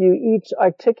 But if you each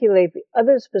articulate the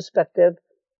other's perspective,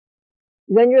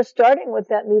 then you're starting with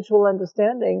that mutual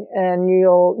understanding, and you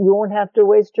won't have to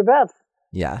waste your breath.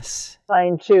 Yes.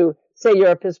 Trying to say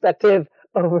your perspective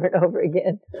over and over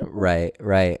again.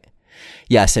 Right.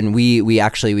 Yes, and we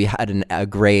had a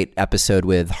great episode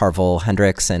with Harville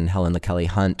Hendrix and Helen LaKelly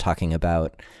Hunt talking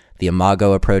about the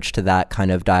Imago approach to that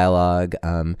kind of dialogue.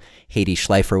 Heidi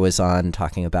Schleifer was on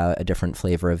talking about a different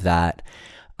flavor of that.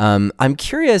 I'm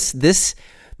curious,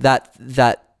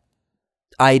 that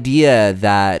idea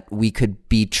that we could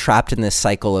be trapped in this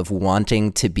cycle of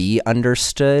wanting to be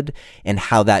understood and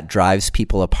how that drives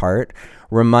people apart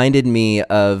reminded me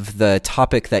of the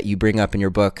topic that you bring up in your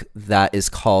book that is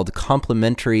called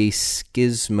complementary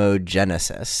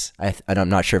schismogenesis. I'm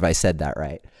not sure if I said that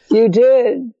right. You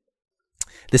did.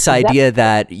 This idea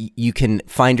that you can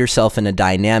find yourself in a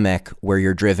dynamic where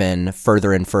you're driven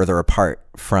further and further apart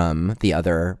from the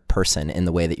other person in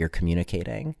the way that you're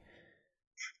communicating.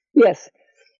 Yes.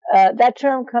 That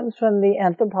term comes from the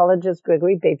anthropologist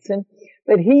Gregory Bateson,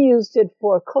 but he used it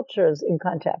for cultures in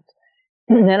contact.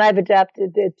 And I've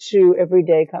adapted it to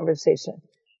everyday conversation.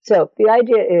 So the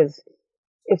idea is,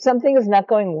 if something is not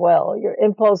going well, your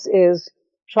impulse is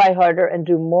try harder and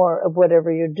do more of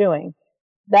whatever you're doing.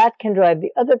 That can drive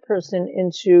the other person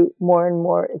into more and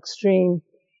more extreme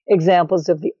examples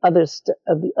of the other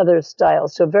style.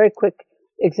 So very quick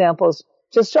examples.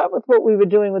 To start with what we were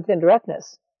doing with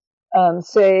indirectness.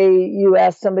 Say you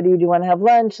ask somebody, do you want to have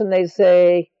lunch? And they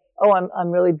say, oh,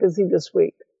 I'm really busy this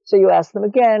week. So you ask them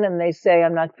again and they say,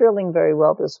 I'm not feeling very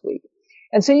well this week.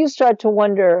 And so you start to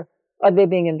wonder, are they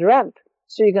being indirect?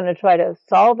 So you're going to try to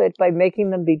solve it by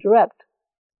making them be direct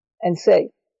and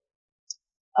say,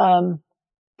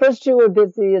 first you were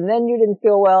busy and then you didn't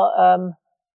feel well.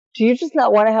 Do you just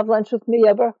not want to have lunch with me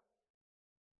ever?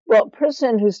 Well, a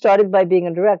person who started by being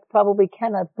indirect probably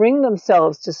cannot bring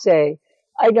themselves to say,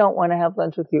 I don't want to have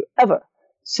lunch with you ever.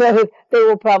 So they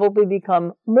will probably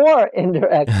become more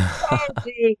indirect. Oh,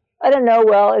 gee, I don't know.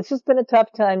 Well, it's just been a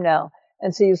tough time now.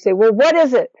 And so you say, well, what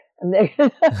is it? And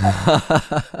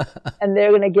they're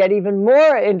going to get even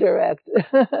more indirect.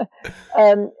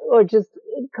 Or just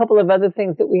a couple of other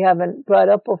things that we haven't brought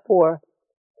up before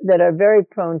that are very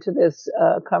prone to this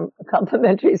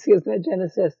complementary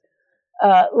schismogenesis.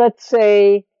 Let's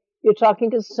say you're talking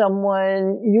to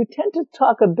someone, you tend to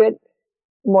talk a bit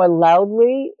more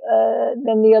loudly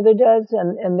than the other does,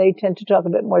 and they tend to talk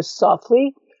a bit more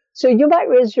softly. So you might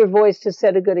raise your voice to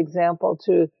set a good example,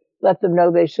 to let them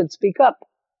know they should speak up.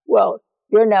 Well,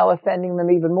 you're now offending them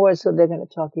even more, so they're going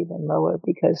to talk even lower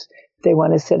because they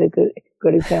want to set a good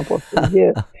example for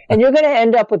you. And you're going to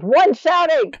end up with one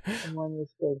shouting and one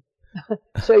whispering.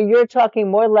 So you're talking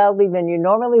more loudly than you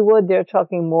normally would. They're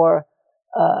talking more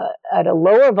at a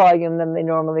lower volume than they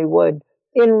normally would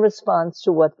in response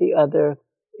to what the other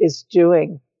is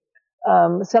doing.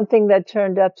 Something that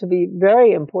turned out to be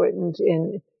very important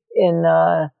in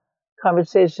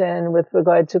conversation with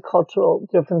regard to cultural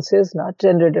differences, not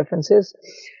gender differences,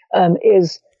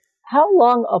 is how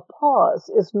long a pause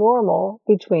is normal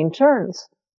between turns.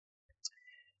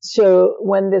 So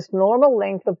when this normal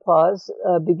length of pause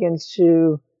begins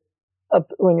to,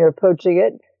 when you're approaching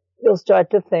it, you'll start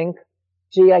to think,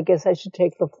 gee, I guess I should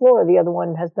take the floor. The other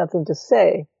one has nothing to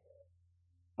say.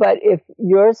 But if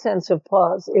your sense of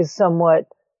pause is somewhat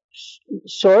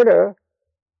shorter,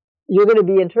 you're going to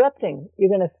be interrupting.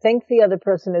 You're going to think the other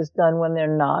person is done when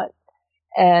they're not.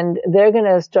 And they're going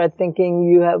to start thinking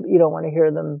you don't want to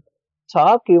hear them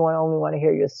talk. You only want to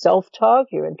hear yourself talk.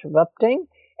 You're interrupting.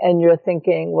 And you're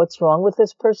thinking, what's wrong with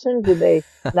this person? Do they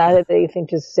not have anything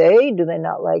to say? Do they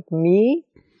not like me?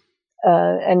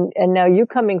 And now you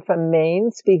coming from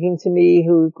Maine, speaking to me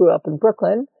who grew up in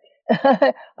Brooklyn,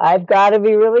 I've got to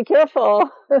be really careful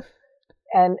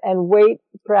and wait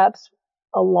perhaps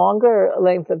a longer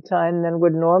length of time than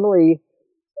would normally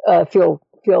feel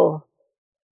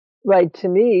right to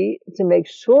me, to make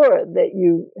sure that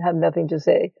you have nothing to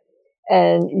say.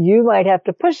 And you might have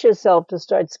to push yourself to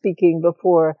start speaking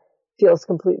before it feels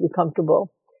completely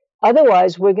comfortable.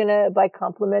 Otherwise, we're going to, by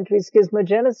complementary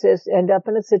schismogenesis, end up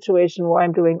in a situation where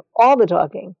I'm doing all the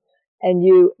talking and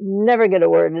you never get a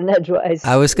word in edgewise.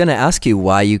 I was going to ask you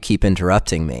why you keep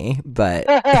interrupting me, but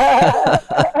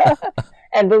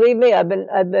and believe me, I've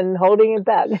been holding it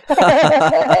back.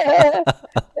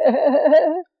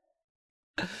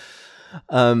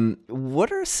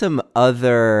 What are some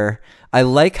other? I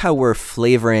like how we're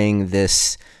flavoring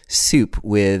this soup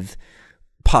with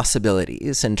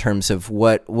possibilities in terms of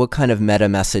what kind of meta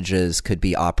messages could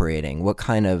be operating, what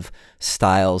kind of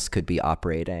styles could be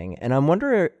operating. And I'm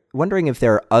wondering if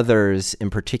there are others in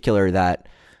particular that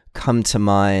come to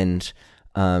mind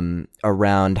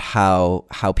around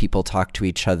how people talk to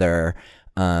each other,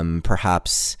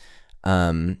 perhaps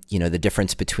the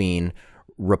difference between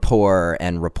rapport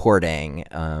and reporting.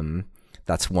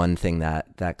 That's one thing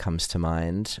that comes to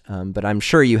mind. But I'm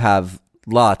sure you have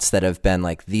lots that have been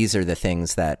like, these are the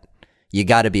things that you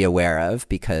got to be aware of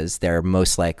because they're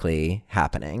most likely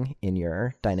happening in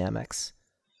your dynamics.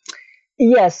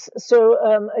 Yes. So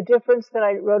a difference that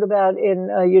I wrote about in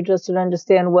You Just Don't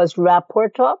Understand was rapport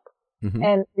talk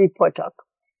and report talk.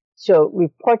 So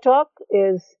report talk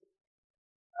is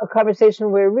a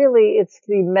conversation where really it's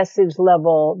the message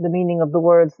level, the meaning of the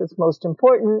words that's most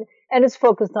important, and it's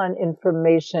focused on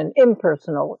information,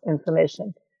 impersonal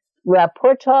information.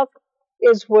 Rapport talk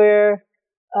is where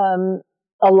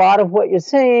a lot of what you're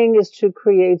saying is to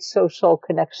create social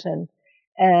connection.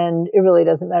 And it really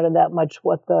doesn't matter that much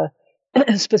what the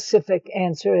specific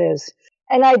answer is.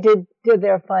 And I did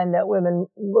there find that women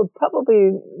were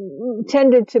probably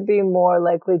tended to be more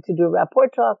likely to do rapport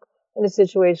talk in a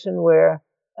situation where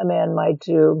a man might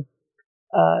do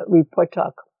report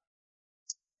talk.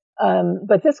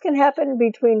 But this can happen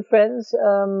between friends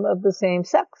of the same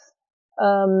sex.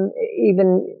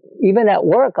 Even at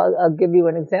work, I'll give you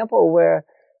an example where,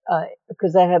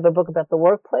 because I have a book about the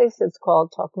workplace, it's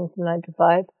called Talking from 9 to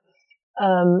 5,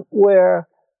 where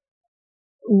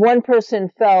one person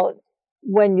felt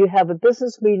when you have a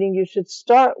business meeting, you should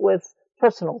start with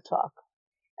personal talk.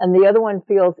 And the other one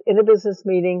feels in a business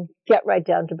meeting, get right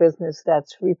down to business.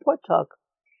 That's report talk.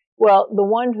 Well, the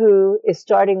one who is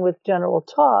starting with general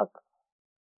talk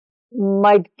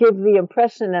might give the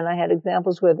impression, and I had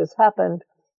examples where this happened,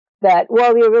 that,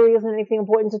 well, there really isn't anything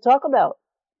important to talk about.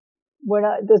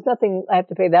 There's nothing I have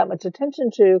to pay that much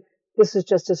attention to. This is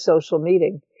just a social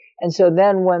meeting. And so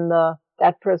then when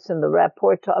that person, the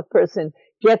rapport talk person,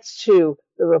 gets to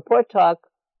the report talk,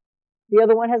 the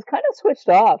other one has kind of switched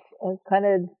off and kind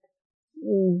of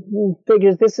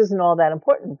figures this isn't all that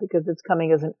important because it's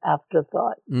coming as an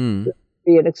afterthought. Mm. This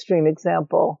would be an extreme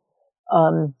example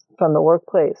from the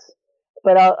workplace.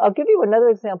 But I'll give you another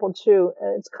example too.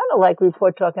 It's kind of like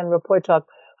report talk and report talk.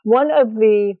 One of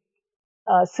the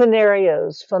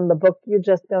scenarios from the book You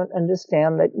Just Don't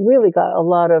Understand that really got a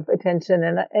lot of attention,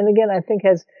 and again I think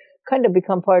has kind of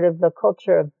become part of the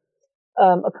culture.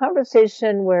 A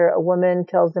conversation where a woman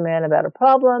tells a man about a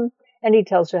problem and he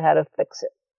tells her how to fix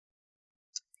it.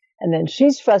 And then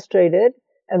she's frustrated.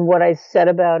 And what I said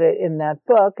about it in that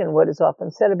book and what is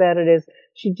often said about it is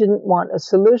she didn't want a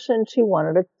solution. She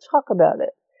wanted to talk about it.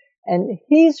 And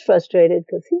he's frustrated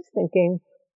because he's thinking,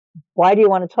 why do you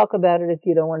want to talk about it if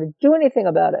you don't want to do anything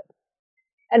about it?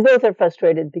 And both are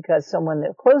frustrated because someone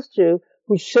they're close to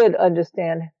who should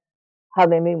understand how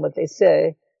they mean what they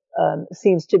say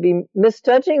seems to be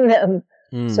misjudging them.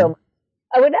 So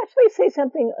I would actually say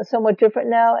something somewhat different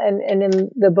now. And in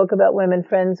the book about women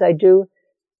friends, I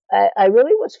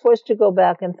really was forced to go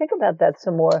back and think about that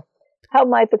some more. How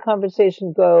might the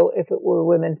conversation go if it were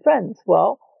women friends?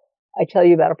 Well, I tell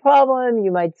you about a problem.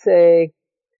 You might say,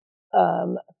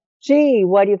 gee,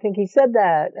 why do you think he said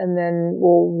that? And then,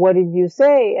 well, what did you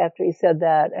say after he said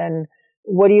that? And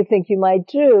what do you think you might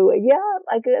do? Yeah,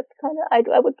 I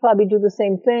would probably do the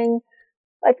same thing.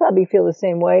 I'd probably feel the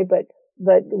same way, but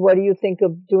what do you think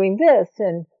of doing this?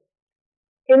 And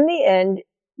in the end,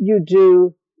 you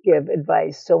do give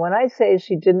advice. So when I say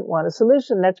she didn't want a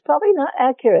solution, that's probably not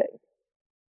accurate.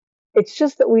 It's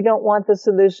just that we don't want the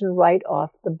solution right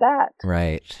off the bat.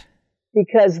 Right.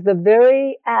 Because the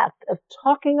very act of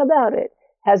talking about it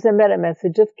has a meta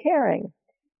message of caring.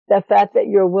 The fact that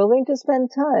you're willing to spend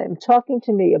time talking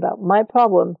to me about my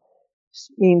problem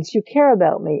means you care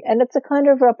about me. And it's a kind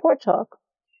of rapport talk.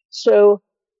 So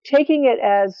taking it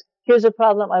as, here's a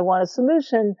problem, I want a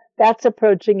solution, that's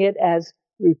approaching it as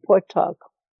report talk.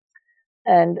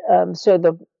 And so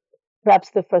perhaps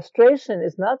the frustration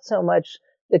is not so much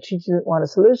that she didn't want a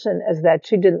solution as that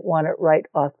she didn't want it right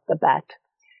off the bat,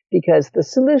 because the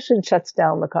solution shuts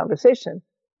down the conversation.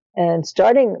 And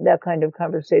starting that kind of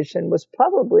conversation was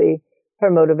probably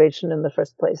her motivation in the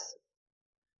first place.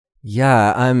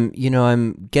 Yeah,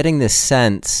 I'm getting this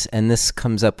sense, and this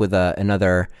comes up with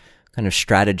another kind of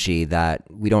strategy that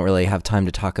we don't really have time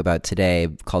to talk about today,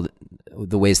 called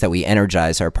the ways that we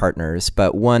energize our partners.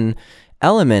 But one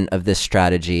element of this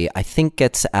strategy, I think,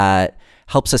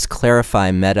 helps us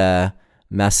clarify meta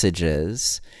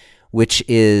messages, which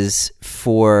is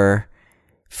for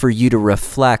you to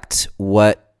reflect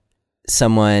let's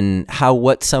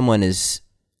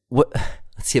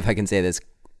see if I can say this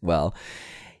well.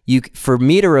 For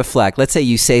me to reflect, let's say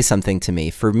you say something to me,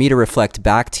 for me to reflect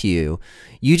back to you,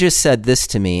 you just said this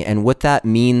to me, and what that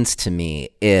means to me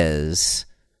is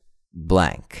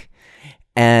blank.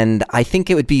 And I think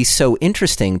it would be so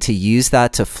interesting to use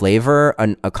that to flavor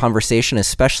a conversation,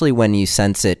 especially when you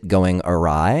sense it going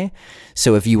awry.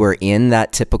 So if you were in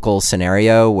that typical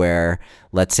scenario where,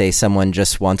 let's say, someone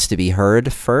just wants to be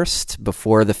heard first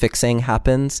before the fixing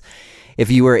happens,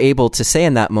 if you were able to say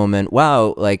in that moment,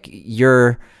 wow, like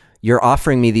you're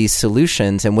offering me these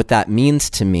solutions, and what that means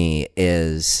to me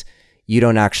is you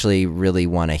don't actually really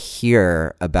want to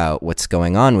hear about what's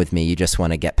going on with me. You just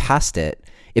want to get past it.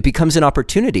 It becomes an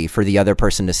opportunity for the other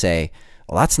person to say,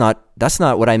 well, that's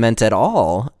not what I meant at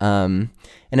all. And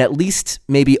at least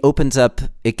maybe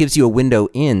it gives you a window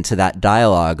into that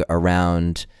dialogue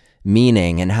around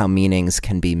meaning and how meanings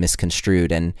can be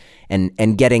misconstrued, and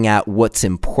getting at what's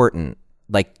important.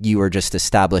 Like you were just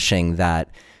establishing that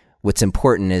what's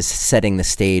important is setting the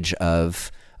stage of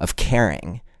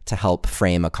caring to help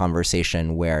frame a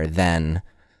conversation where then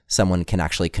someone can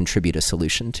actually contribute a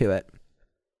solution to it.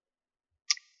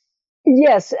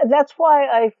 Yes, that's why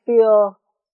I feel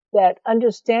that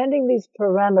understanding these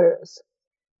parameters,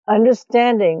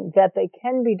 understanding that they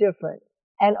can be different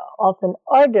and often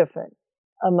are different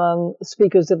among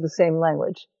speakers of the same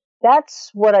language, that's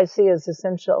what I see as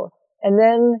essential. And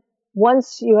then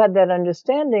once you have that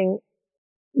understanding,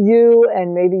 you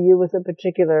and maybe you with a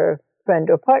particular friend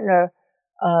or partner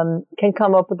can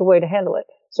come up with a way to handle it.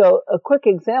 So a quick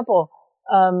example,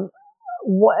 there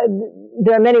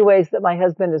are many ways that my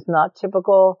husband is not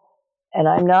typical and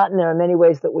I'm not, and there are many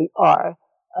ways that we are.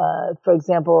 For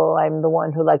example, he's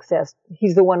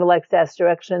the one who likes to ask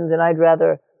directions, and I'd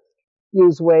rather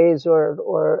use Waze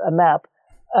or a map.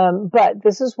 But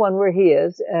this is one where he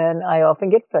is, and I often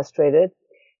get frustrated.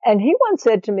 And he once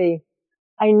said to me,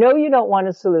 I know you don't want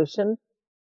a solution,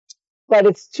 but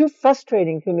it's too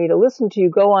frustrating for me to listen to you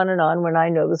go on and on when I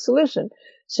know the solution.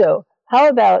 So how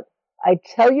about I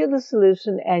tell you the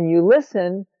solution and you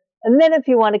listen, And then if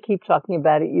you want to keep talking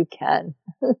about it, you can.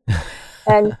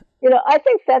 And, I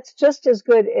think that's just as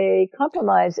good a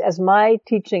compromise as my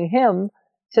teaching him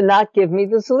to not give me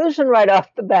the solution right off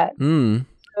the bat. Mm.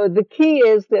 So the key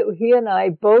is that he and I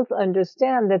both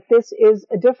understand that this is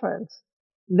a difference.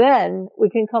 Then we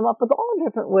can come up with all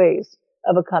different ways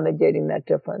of accommodating that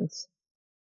difference.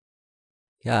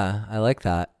 Yeah, I like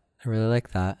that. I really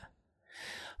like that.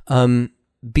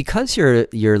 Because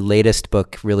your latest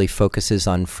book really focuses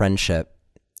on friendship,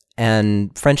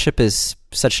 and friendship is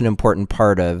such an important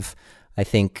part of, I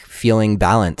think, feeling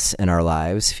balance in our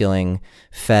lives, feeling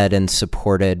fed and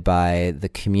supported by the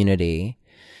community.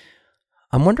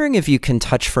 I'm wondering if you can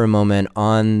touch for a moment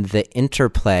on the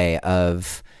interplay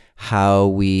of how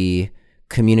we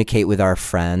communicate with our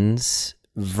friends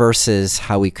versus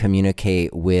how we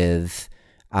communicate with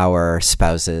our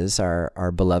spouses,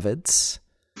 our beloveds.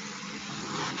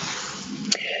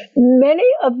 Many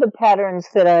of the patterns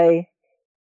that I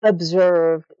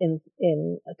observed in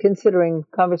considering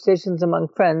conversations among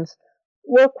friends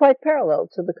were quite parallel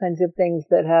to the kinds of things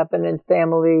that happen in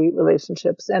family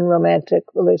relationships and romantic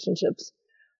relationships.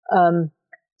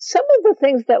 Some of the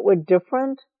things that were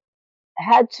different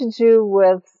had to do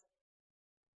with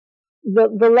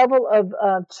the level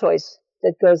of choice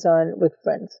that goes on with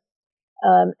friends.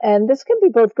 And this can be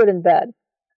both good and bad.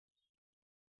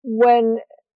 When,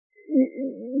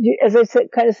 as I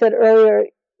said earlier,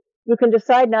 you can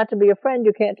decide not to be a friend.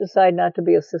 You can't decide not to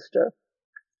be a sister.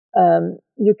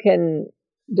 You can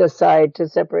decide to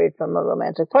separate from a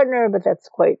romantic partner, but that's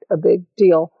quite a big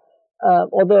deal.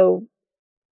 Although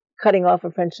cutting off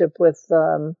a friendship with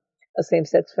a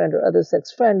same-sex friend or other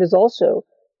sex friend is also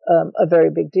a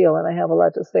very big deal. And I have a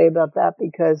lot to say about that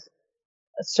because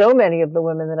so many of the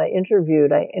women that I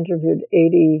interviewed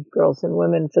 80 girls and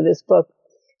women for this book.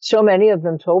 So many of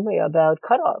them told me about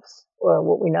cutoffs, or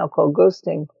what we now call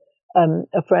ghosting.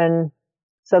 A friend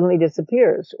suddenly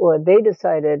disappears, or they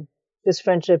decided this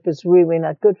friendship is really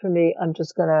not good for me. I'm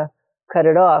just going to cut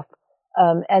it off.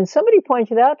 And somebody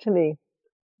pointed out to me,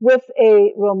 with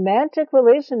a romantic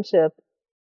relationship,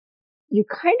 you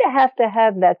kind of have to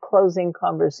have that closing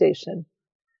conversation.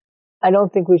 I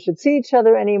don't think we should see each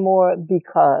other anymore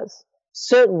because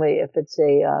certainly if it's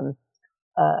a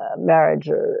marriage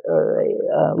or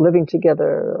a living together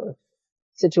or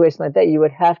situation like that, you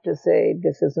would have to say,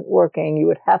 this isn't working. You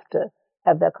would have to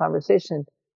have that conversation.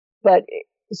 But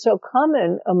it's so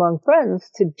common among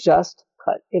friends to just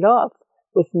cut it off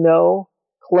with no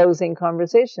closing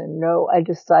conversation. No, I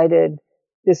decided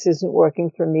this isn't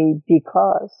working for me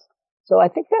because. So I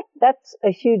think that's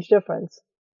a huge difference.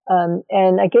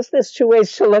 And I guess there's two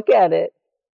ways to look at it.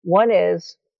 One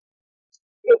is,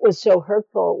 it was so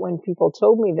hurtful when people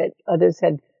told me that others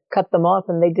had cut them off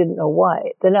and they didn't know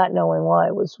why. The not knowing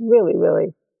why was really,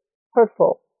 really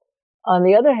hurtful. On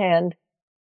the other hand,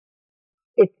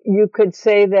 you could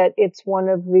say that it's one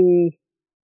of the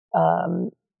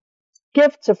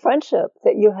gifts of friendship,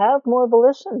 that you have more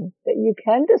volition, that you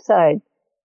can decide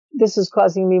this is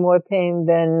causing me more pain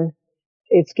than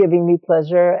it's giving me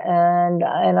pleasure, and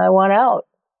I want out.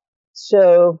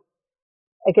 So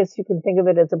I guess you can think of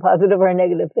it as a positive or a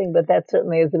negative thing, but that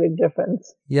certainly is a big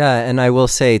difference. Yeah, and I will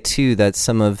say, too, that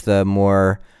some of the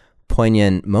more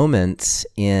poignant moments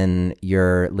in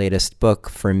your latest book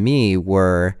for me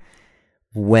were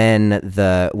when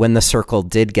the circle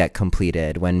did get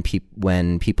completed, when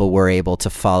people were able to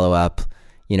follow up,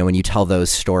 when you tell those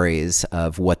stories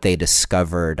of what they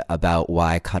discovered about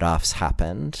why cutoffs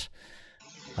happened.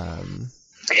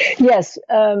 Yes,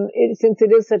 since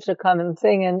it is such a common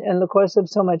thing, and the cause of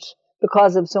so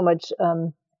much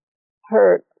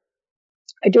hurt,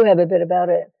 I do have a bit about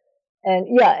it, and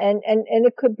yeah, and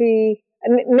it could be. I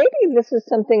mean, maybe this is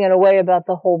something in a way about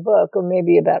the whole book, or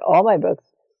maybe about all my books.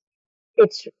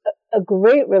 It's a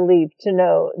great relief to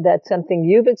know that something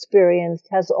you've experienced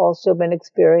has also been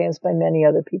experienced by many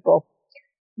other people.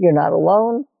 You're not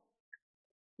alone.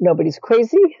 Nobody's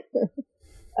crazy,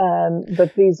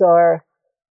 but these are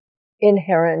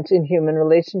inherent in human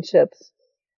relationships.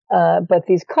 But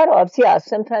these cutoffs, yeah,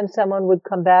 sometimes someone would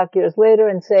come back years later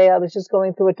and say, I was just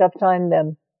going through a tough time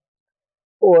then.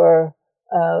 Or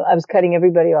I was cutting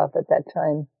everybody off at that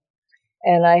time.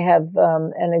 And I have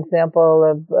an example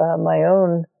of my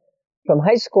own from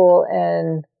high school,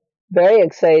 and very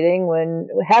exciting when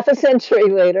half a century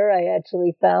later I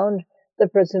actually found the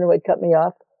person who had cut me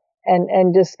off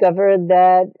and discovered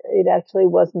that it actually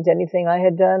wasn't anything I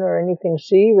had done or anything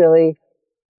she really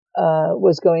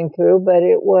was going through, but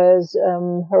it was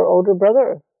her older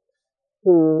brother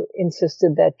who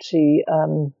insisted that she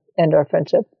end our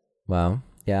friendship. Wow.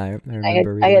 Yeah, I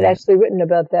remember I had that. actually written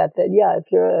about that yeah,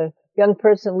 if you young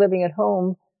person living at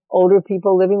home, older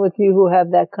people living with you who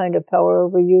have that kind of power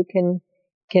over you can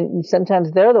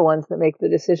sometimes they're the ones that make the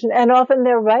decision, and often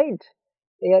they're right.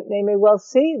 They may well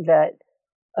see that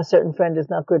a certain friend is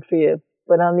not good for you,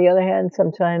 but on the other hand,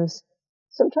 sometimes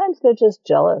they're just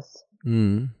jealous.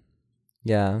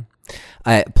 Yeah.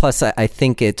 I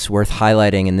think it's worth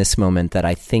highlighting in this moment that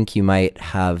I think you might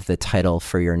have the title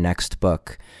for your next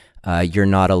book, You're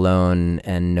Not Alone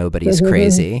and Nobody's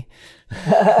Crazy.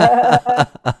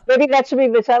 Maybe that should be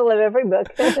the title of every book.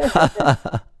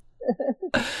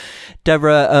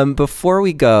 Deborah, before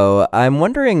we go, I'm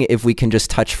wondering if we can just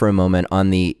touch for a moment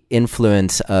on the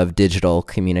influence of digital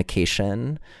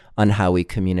communication on how we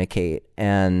communicate,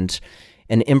 and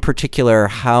in particular,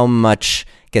 how much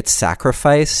gets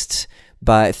sacrificed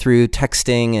through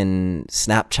texting and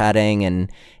Snapchatting,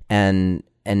 and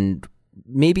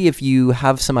maybe if you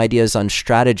have some ideas on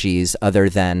strategies other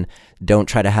than don't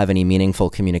try to have any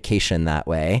meaningful communication that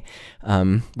way,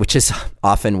 which is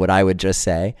often what I would just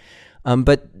say.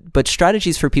 But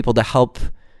strategies for people to help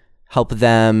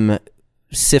them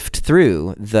sift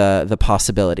through the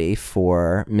possibility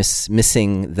for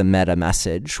missing the meta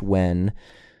message when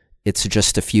it's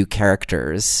just a few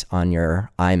characters on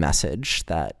your iMessage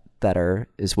that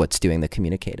is what's doing the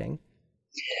communicating.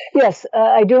 Yes,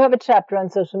 I do have a chapter on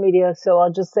social media, so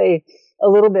I'll just say a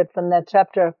little bit from that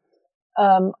chapter.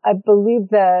 I believe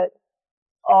that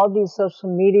all these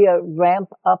social media ramp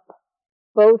up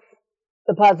both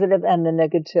the positive and the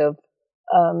negative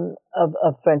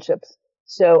of friendships.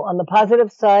 So on the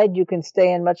positive side, you can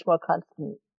stay in much more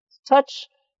constant touch.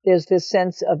 There's this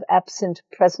sense of absent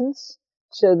presence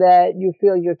so that you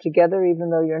feel you're together even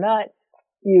though you're not.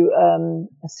 You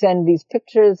send these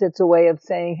pictures. It's a way of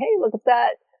saying, hey, look at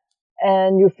that.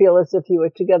 And you feel as if you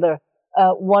were together.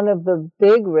 One of the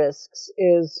big risks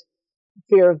is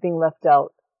fear of being left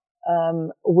out.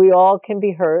 We all can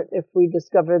be hurt if we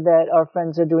discover that our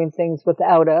friends are doing things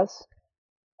without us.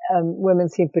 Women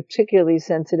seem particularly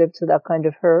sensitive to that kind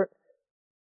of hurt.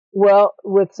 Well,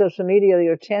 with social media,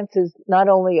 your chances not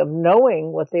only of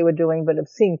knowing what they were doing, but of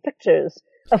seeing pictures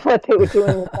of what they were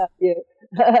doing without you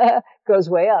goes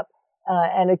way up.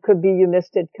 And it could be you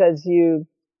missed it because you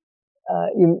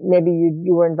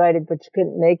were invited, but you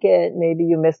couldn't make it. Maybe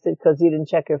you missed it because you didn't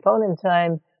check your phone in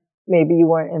time. Maybe you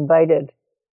weren't invited.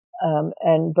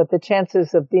 But the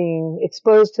chances of being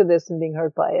exposed to this and being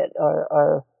hurt by it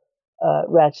are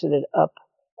ratcheted up.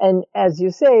 And as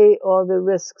you say, all the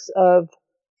risks of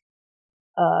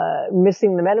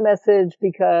missing the meta message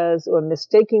or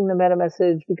mistaking the meta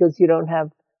message because you don't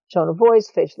have tone of voice,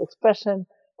 facial expression.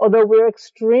 Although we're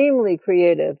extremely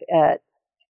creative at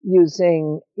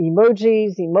using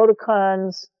emojis,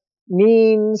 emoticons,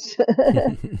 memes,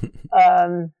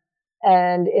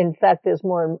 and in fact, there's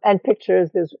more and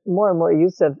more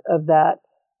use of that.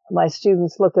 My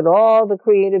students look at all the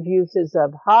creative uses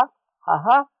of ha, ha,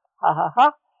 ha, ha, ha,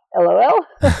 ha, LOL.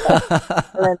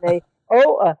 And then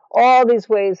all these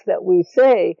ways that we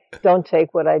say, don't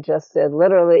take what I just said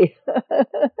literally.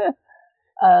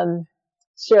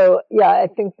 So yeah, I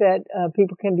think that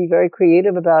people can be very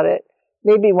creative about it.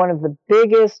 Maybe one of the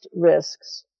biggest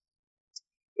risks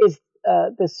is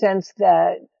the sense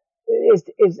that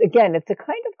is again, it's a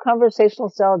kind of conversational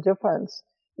style difference.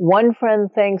 One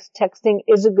friend thinks texting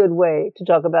is a good way to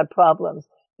talk about problems.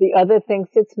 The other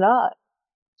thinks it's not.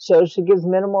 So she gives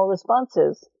minimal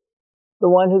responses. The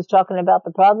one who's talking about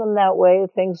the problem that way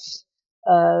thinks,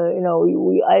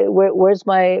 where's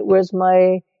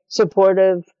my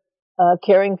supportive,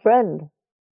 caring friend?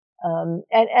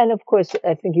 And of course,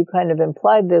 I think you kind of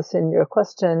implied this in your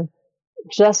question,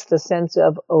 just the sense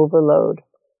of overload.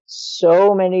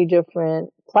 So many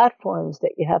different platforms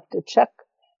that you have to check,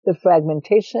 the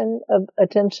fragmentation of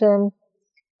attention,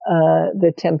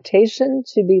 the temptation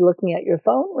to be looking at your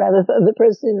phone rather than the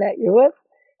person that you're with.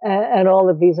 And all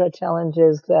of these are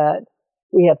challenges that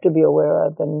we have to be aware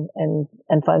of and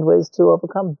find ways to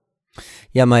overcome.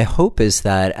 Yeah, my hope is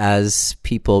that as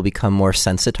people become more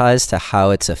sensitized to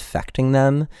how it's affecting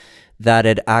them, that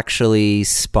it actually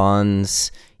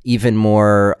spawns even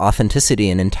more authenticity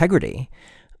and integrity,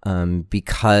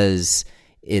 because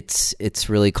it's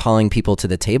really calling people to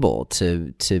the table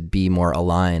to be more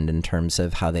aligned in terms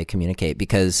of how they communicate,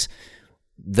 because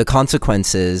the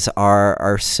consequences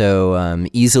are so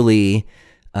easily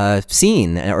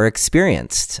seen or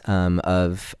experienced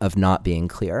of not being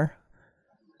clear.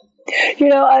 You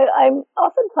know, I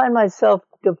often find myself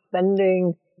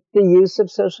defending the use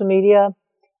of social media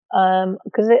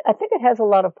because I think it has a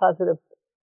lot of positive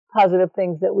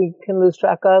things that we can lose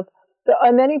track of. There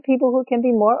are many people who can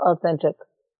be more authentic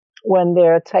when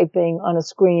they're typing on a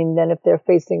screen than if they're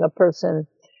facing a person.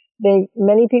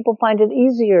 Many people find it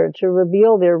easier to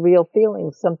reveal their real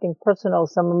feelings, something personal,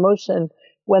 some emotion,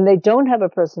 when they don't have a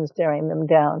person staring them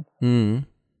down. Mm.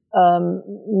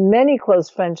 Many close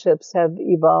friendships have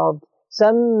evolved.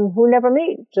 Some who never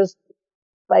meet, just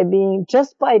by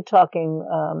talking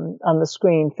on the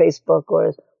screen, Facebook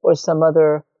or some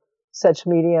other such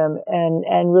medium,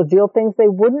 and reveal things they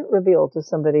wouldn't reveal to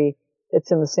somebody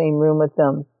that's in the same room with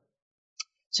them.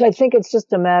 So I think it's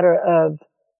just a matter of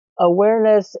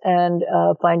awareness and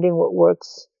finding what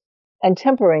works and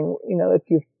tempering, if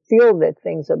you feel that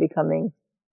things are becoming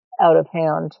out of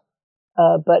hand.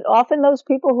 But often those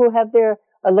people who are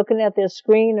looking at their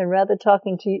screen and rather than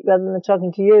talking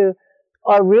to you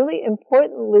are really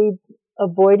importantly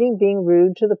avoiding being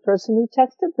rude to the person who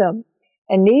texted them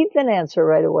and needs an answer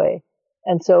right away.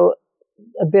 And so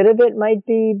a bit of it might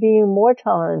be being more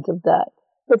tolerant of that.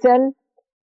 But then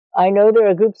I know there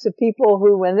are groups of people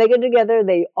who, when they get together,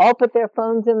 they all put their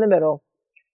phones in the middle.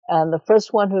 And the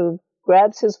first one who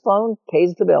grabs his phone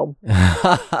pays the bill.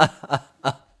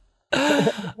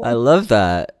 I love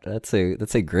that. That's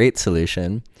a great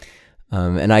solution.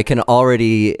 And I can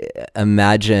already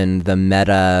imagine the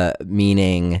meta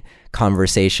meaning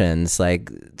conversations. Like,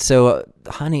 so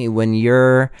honey, when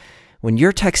you're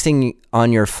texting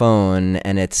on your phone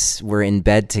and we're in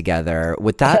bed together,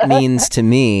 what that means to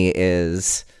me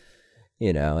is,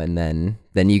 and then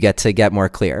you get more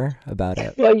clear about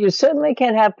it. Well, you certainly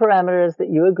can have parameters that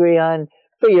you agree on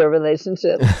for your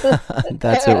relationship.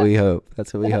 That's what we hope.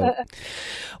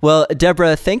 Well,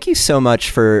 Deborah, thank you so much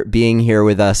for being here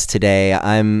with us today.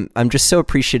 I'm just so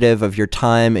appreciative of your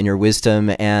time and your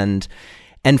wisdom, and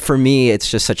for me, it's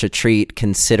just such a treat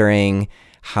considering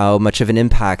how much of an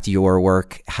impact your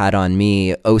work had on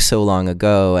me so long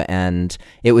ago, and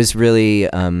it was really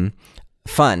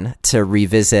fun to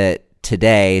revisit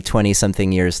today,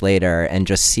 20-something years later, and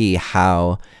just see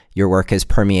how your work has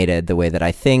permeated the way that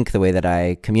I think, the way that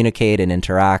I communicate and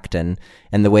interact, and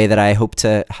the way that I hope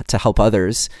to help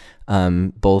others,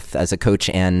 both as a coach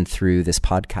and through this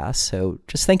podcast. So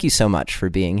just thank you so much for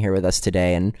being here with us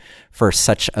today and for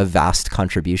such a vast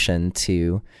contribution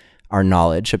to our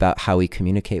knowledge about how we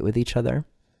communicate with each other.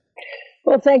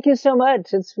 Well, thank you so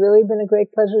much. It's really been a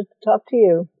great pleasure to talk to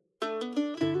you.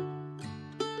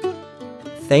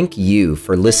 Thank you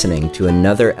for listening to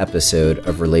another episode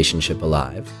of Relationship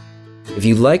Alive. If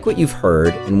you like what you've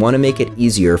heard and want to make it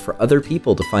easier for other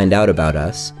people to find out about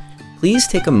us, please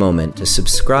take a moment to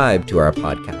subscribe to our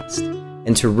podcast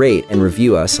and to rate and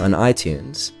review us on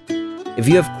iTunes. If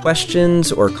you have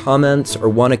questions or comments or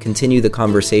want to continue the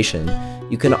conversation,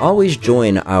 you can always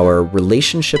join our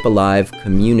Relationship Alive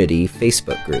community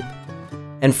Facebook group.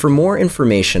 And for more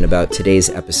information about today's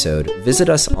episode, visit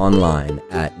us online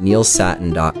at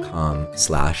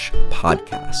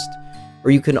neilsattin.com/podcast.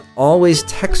 Or you can always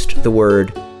text the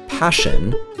word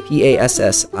PASSION,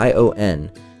 PASSION,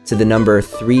 to the number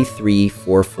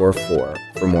 33444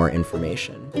 for more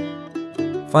information.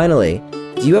 Finally,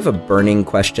 do you have a burning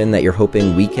question that you're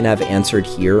hoping we can have answered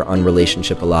here on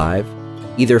Relationship Alive,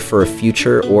 either for a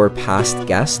future or past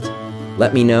guest?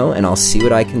 Let me know and I'll see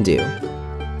what I can do.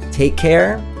 Take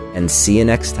care and see you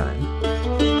next time.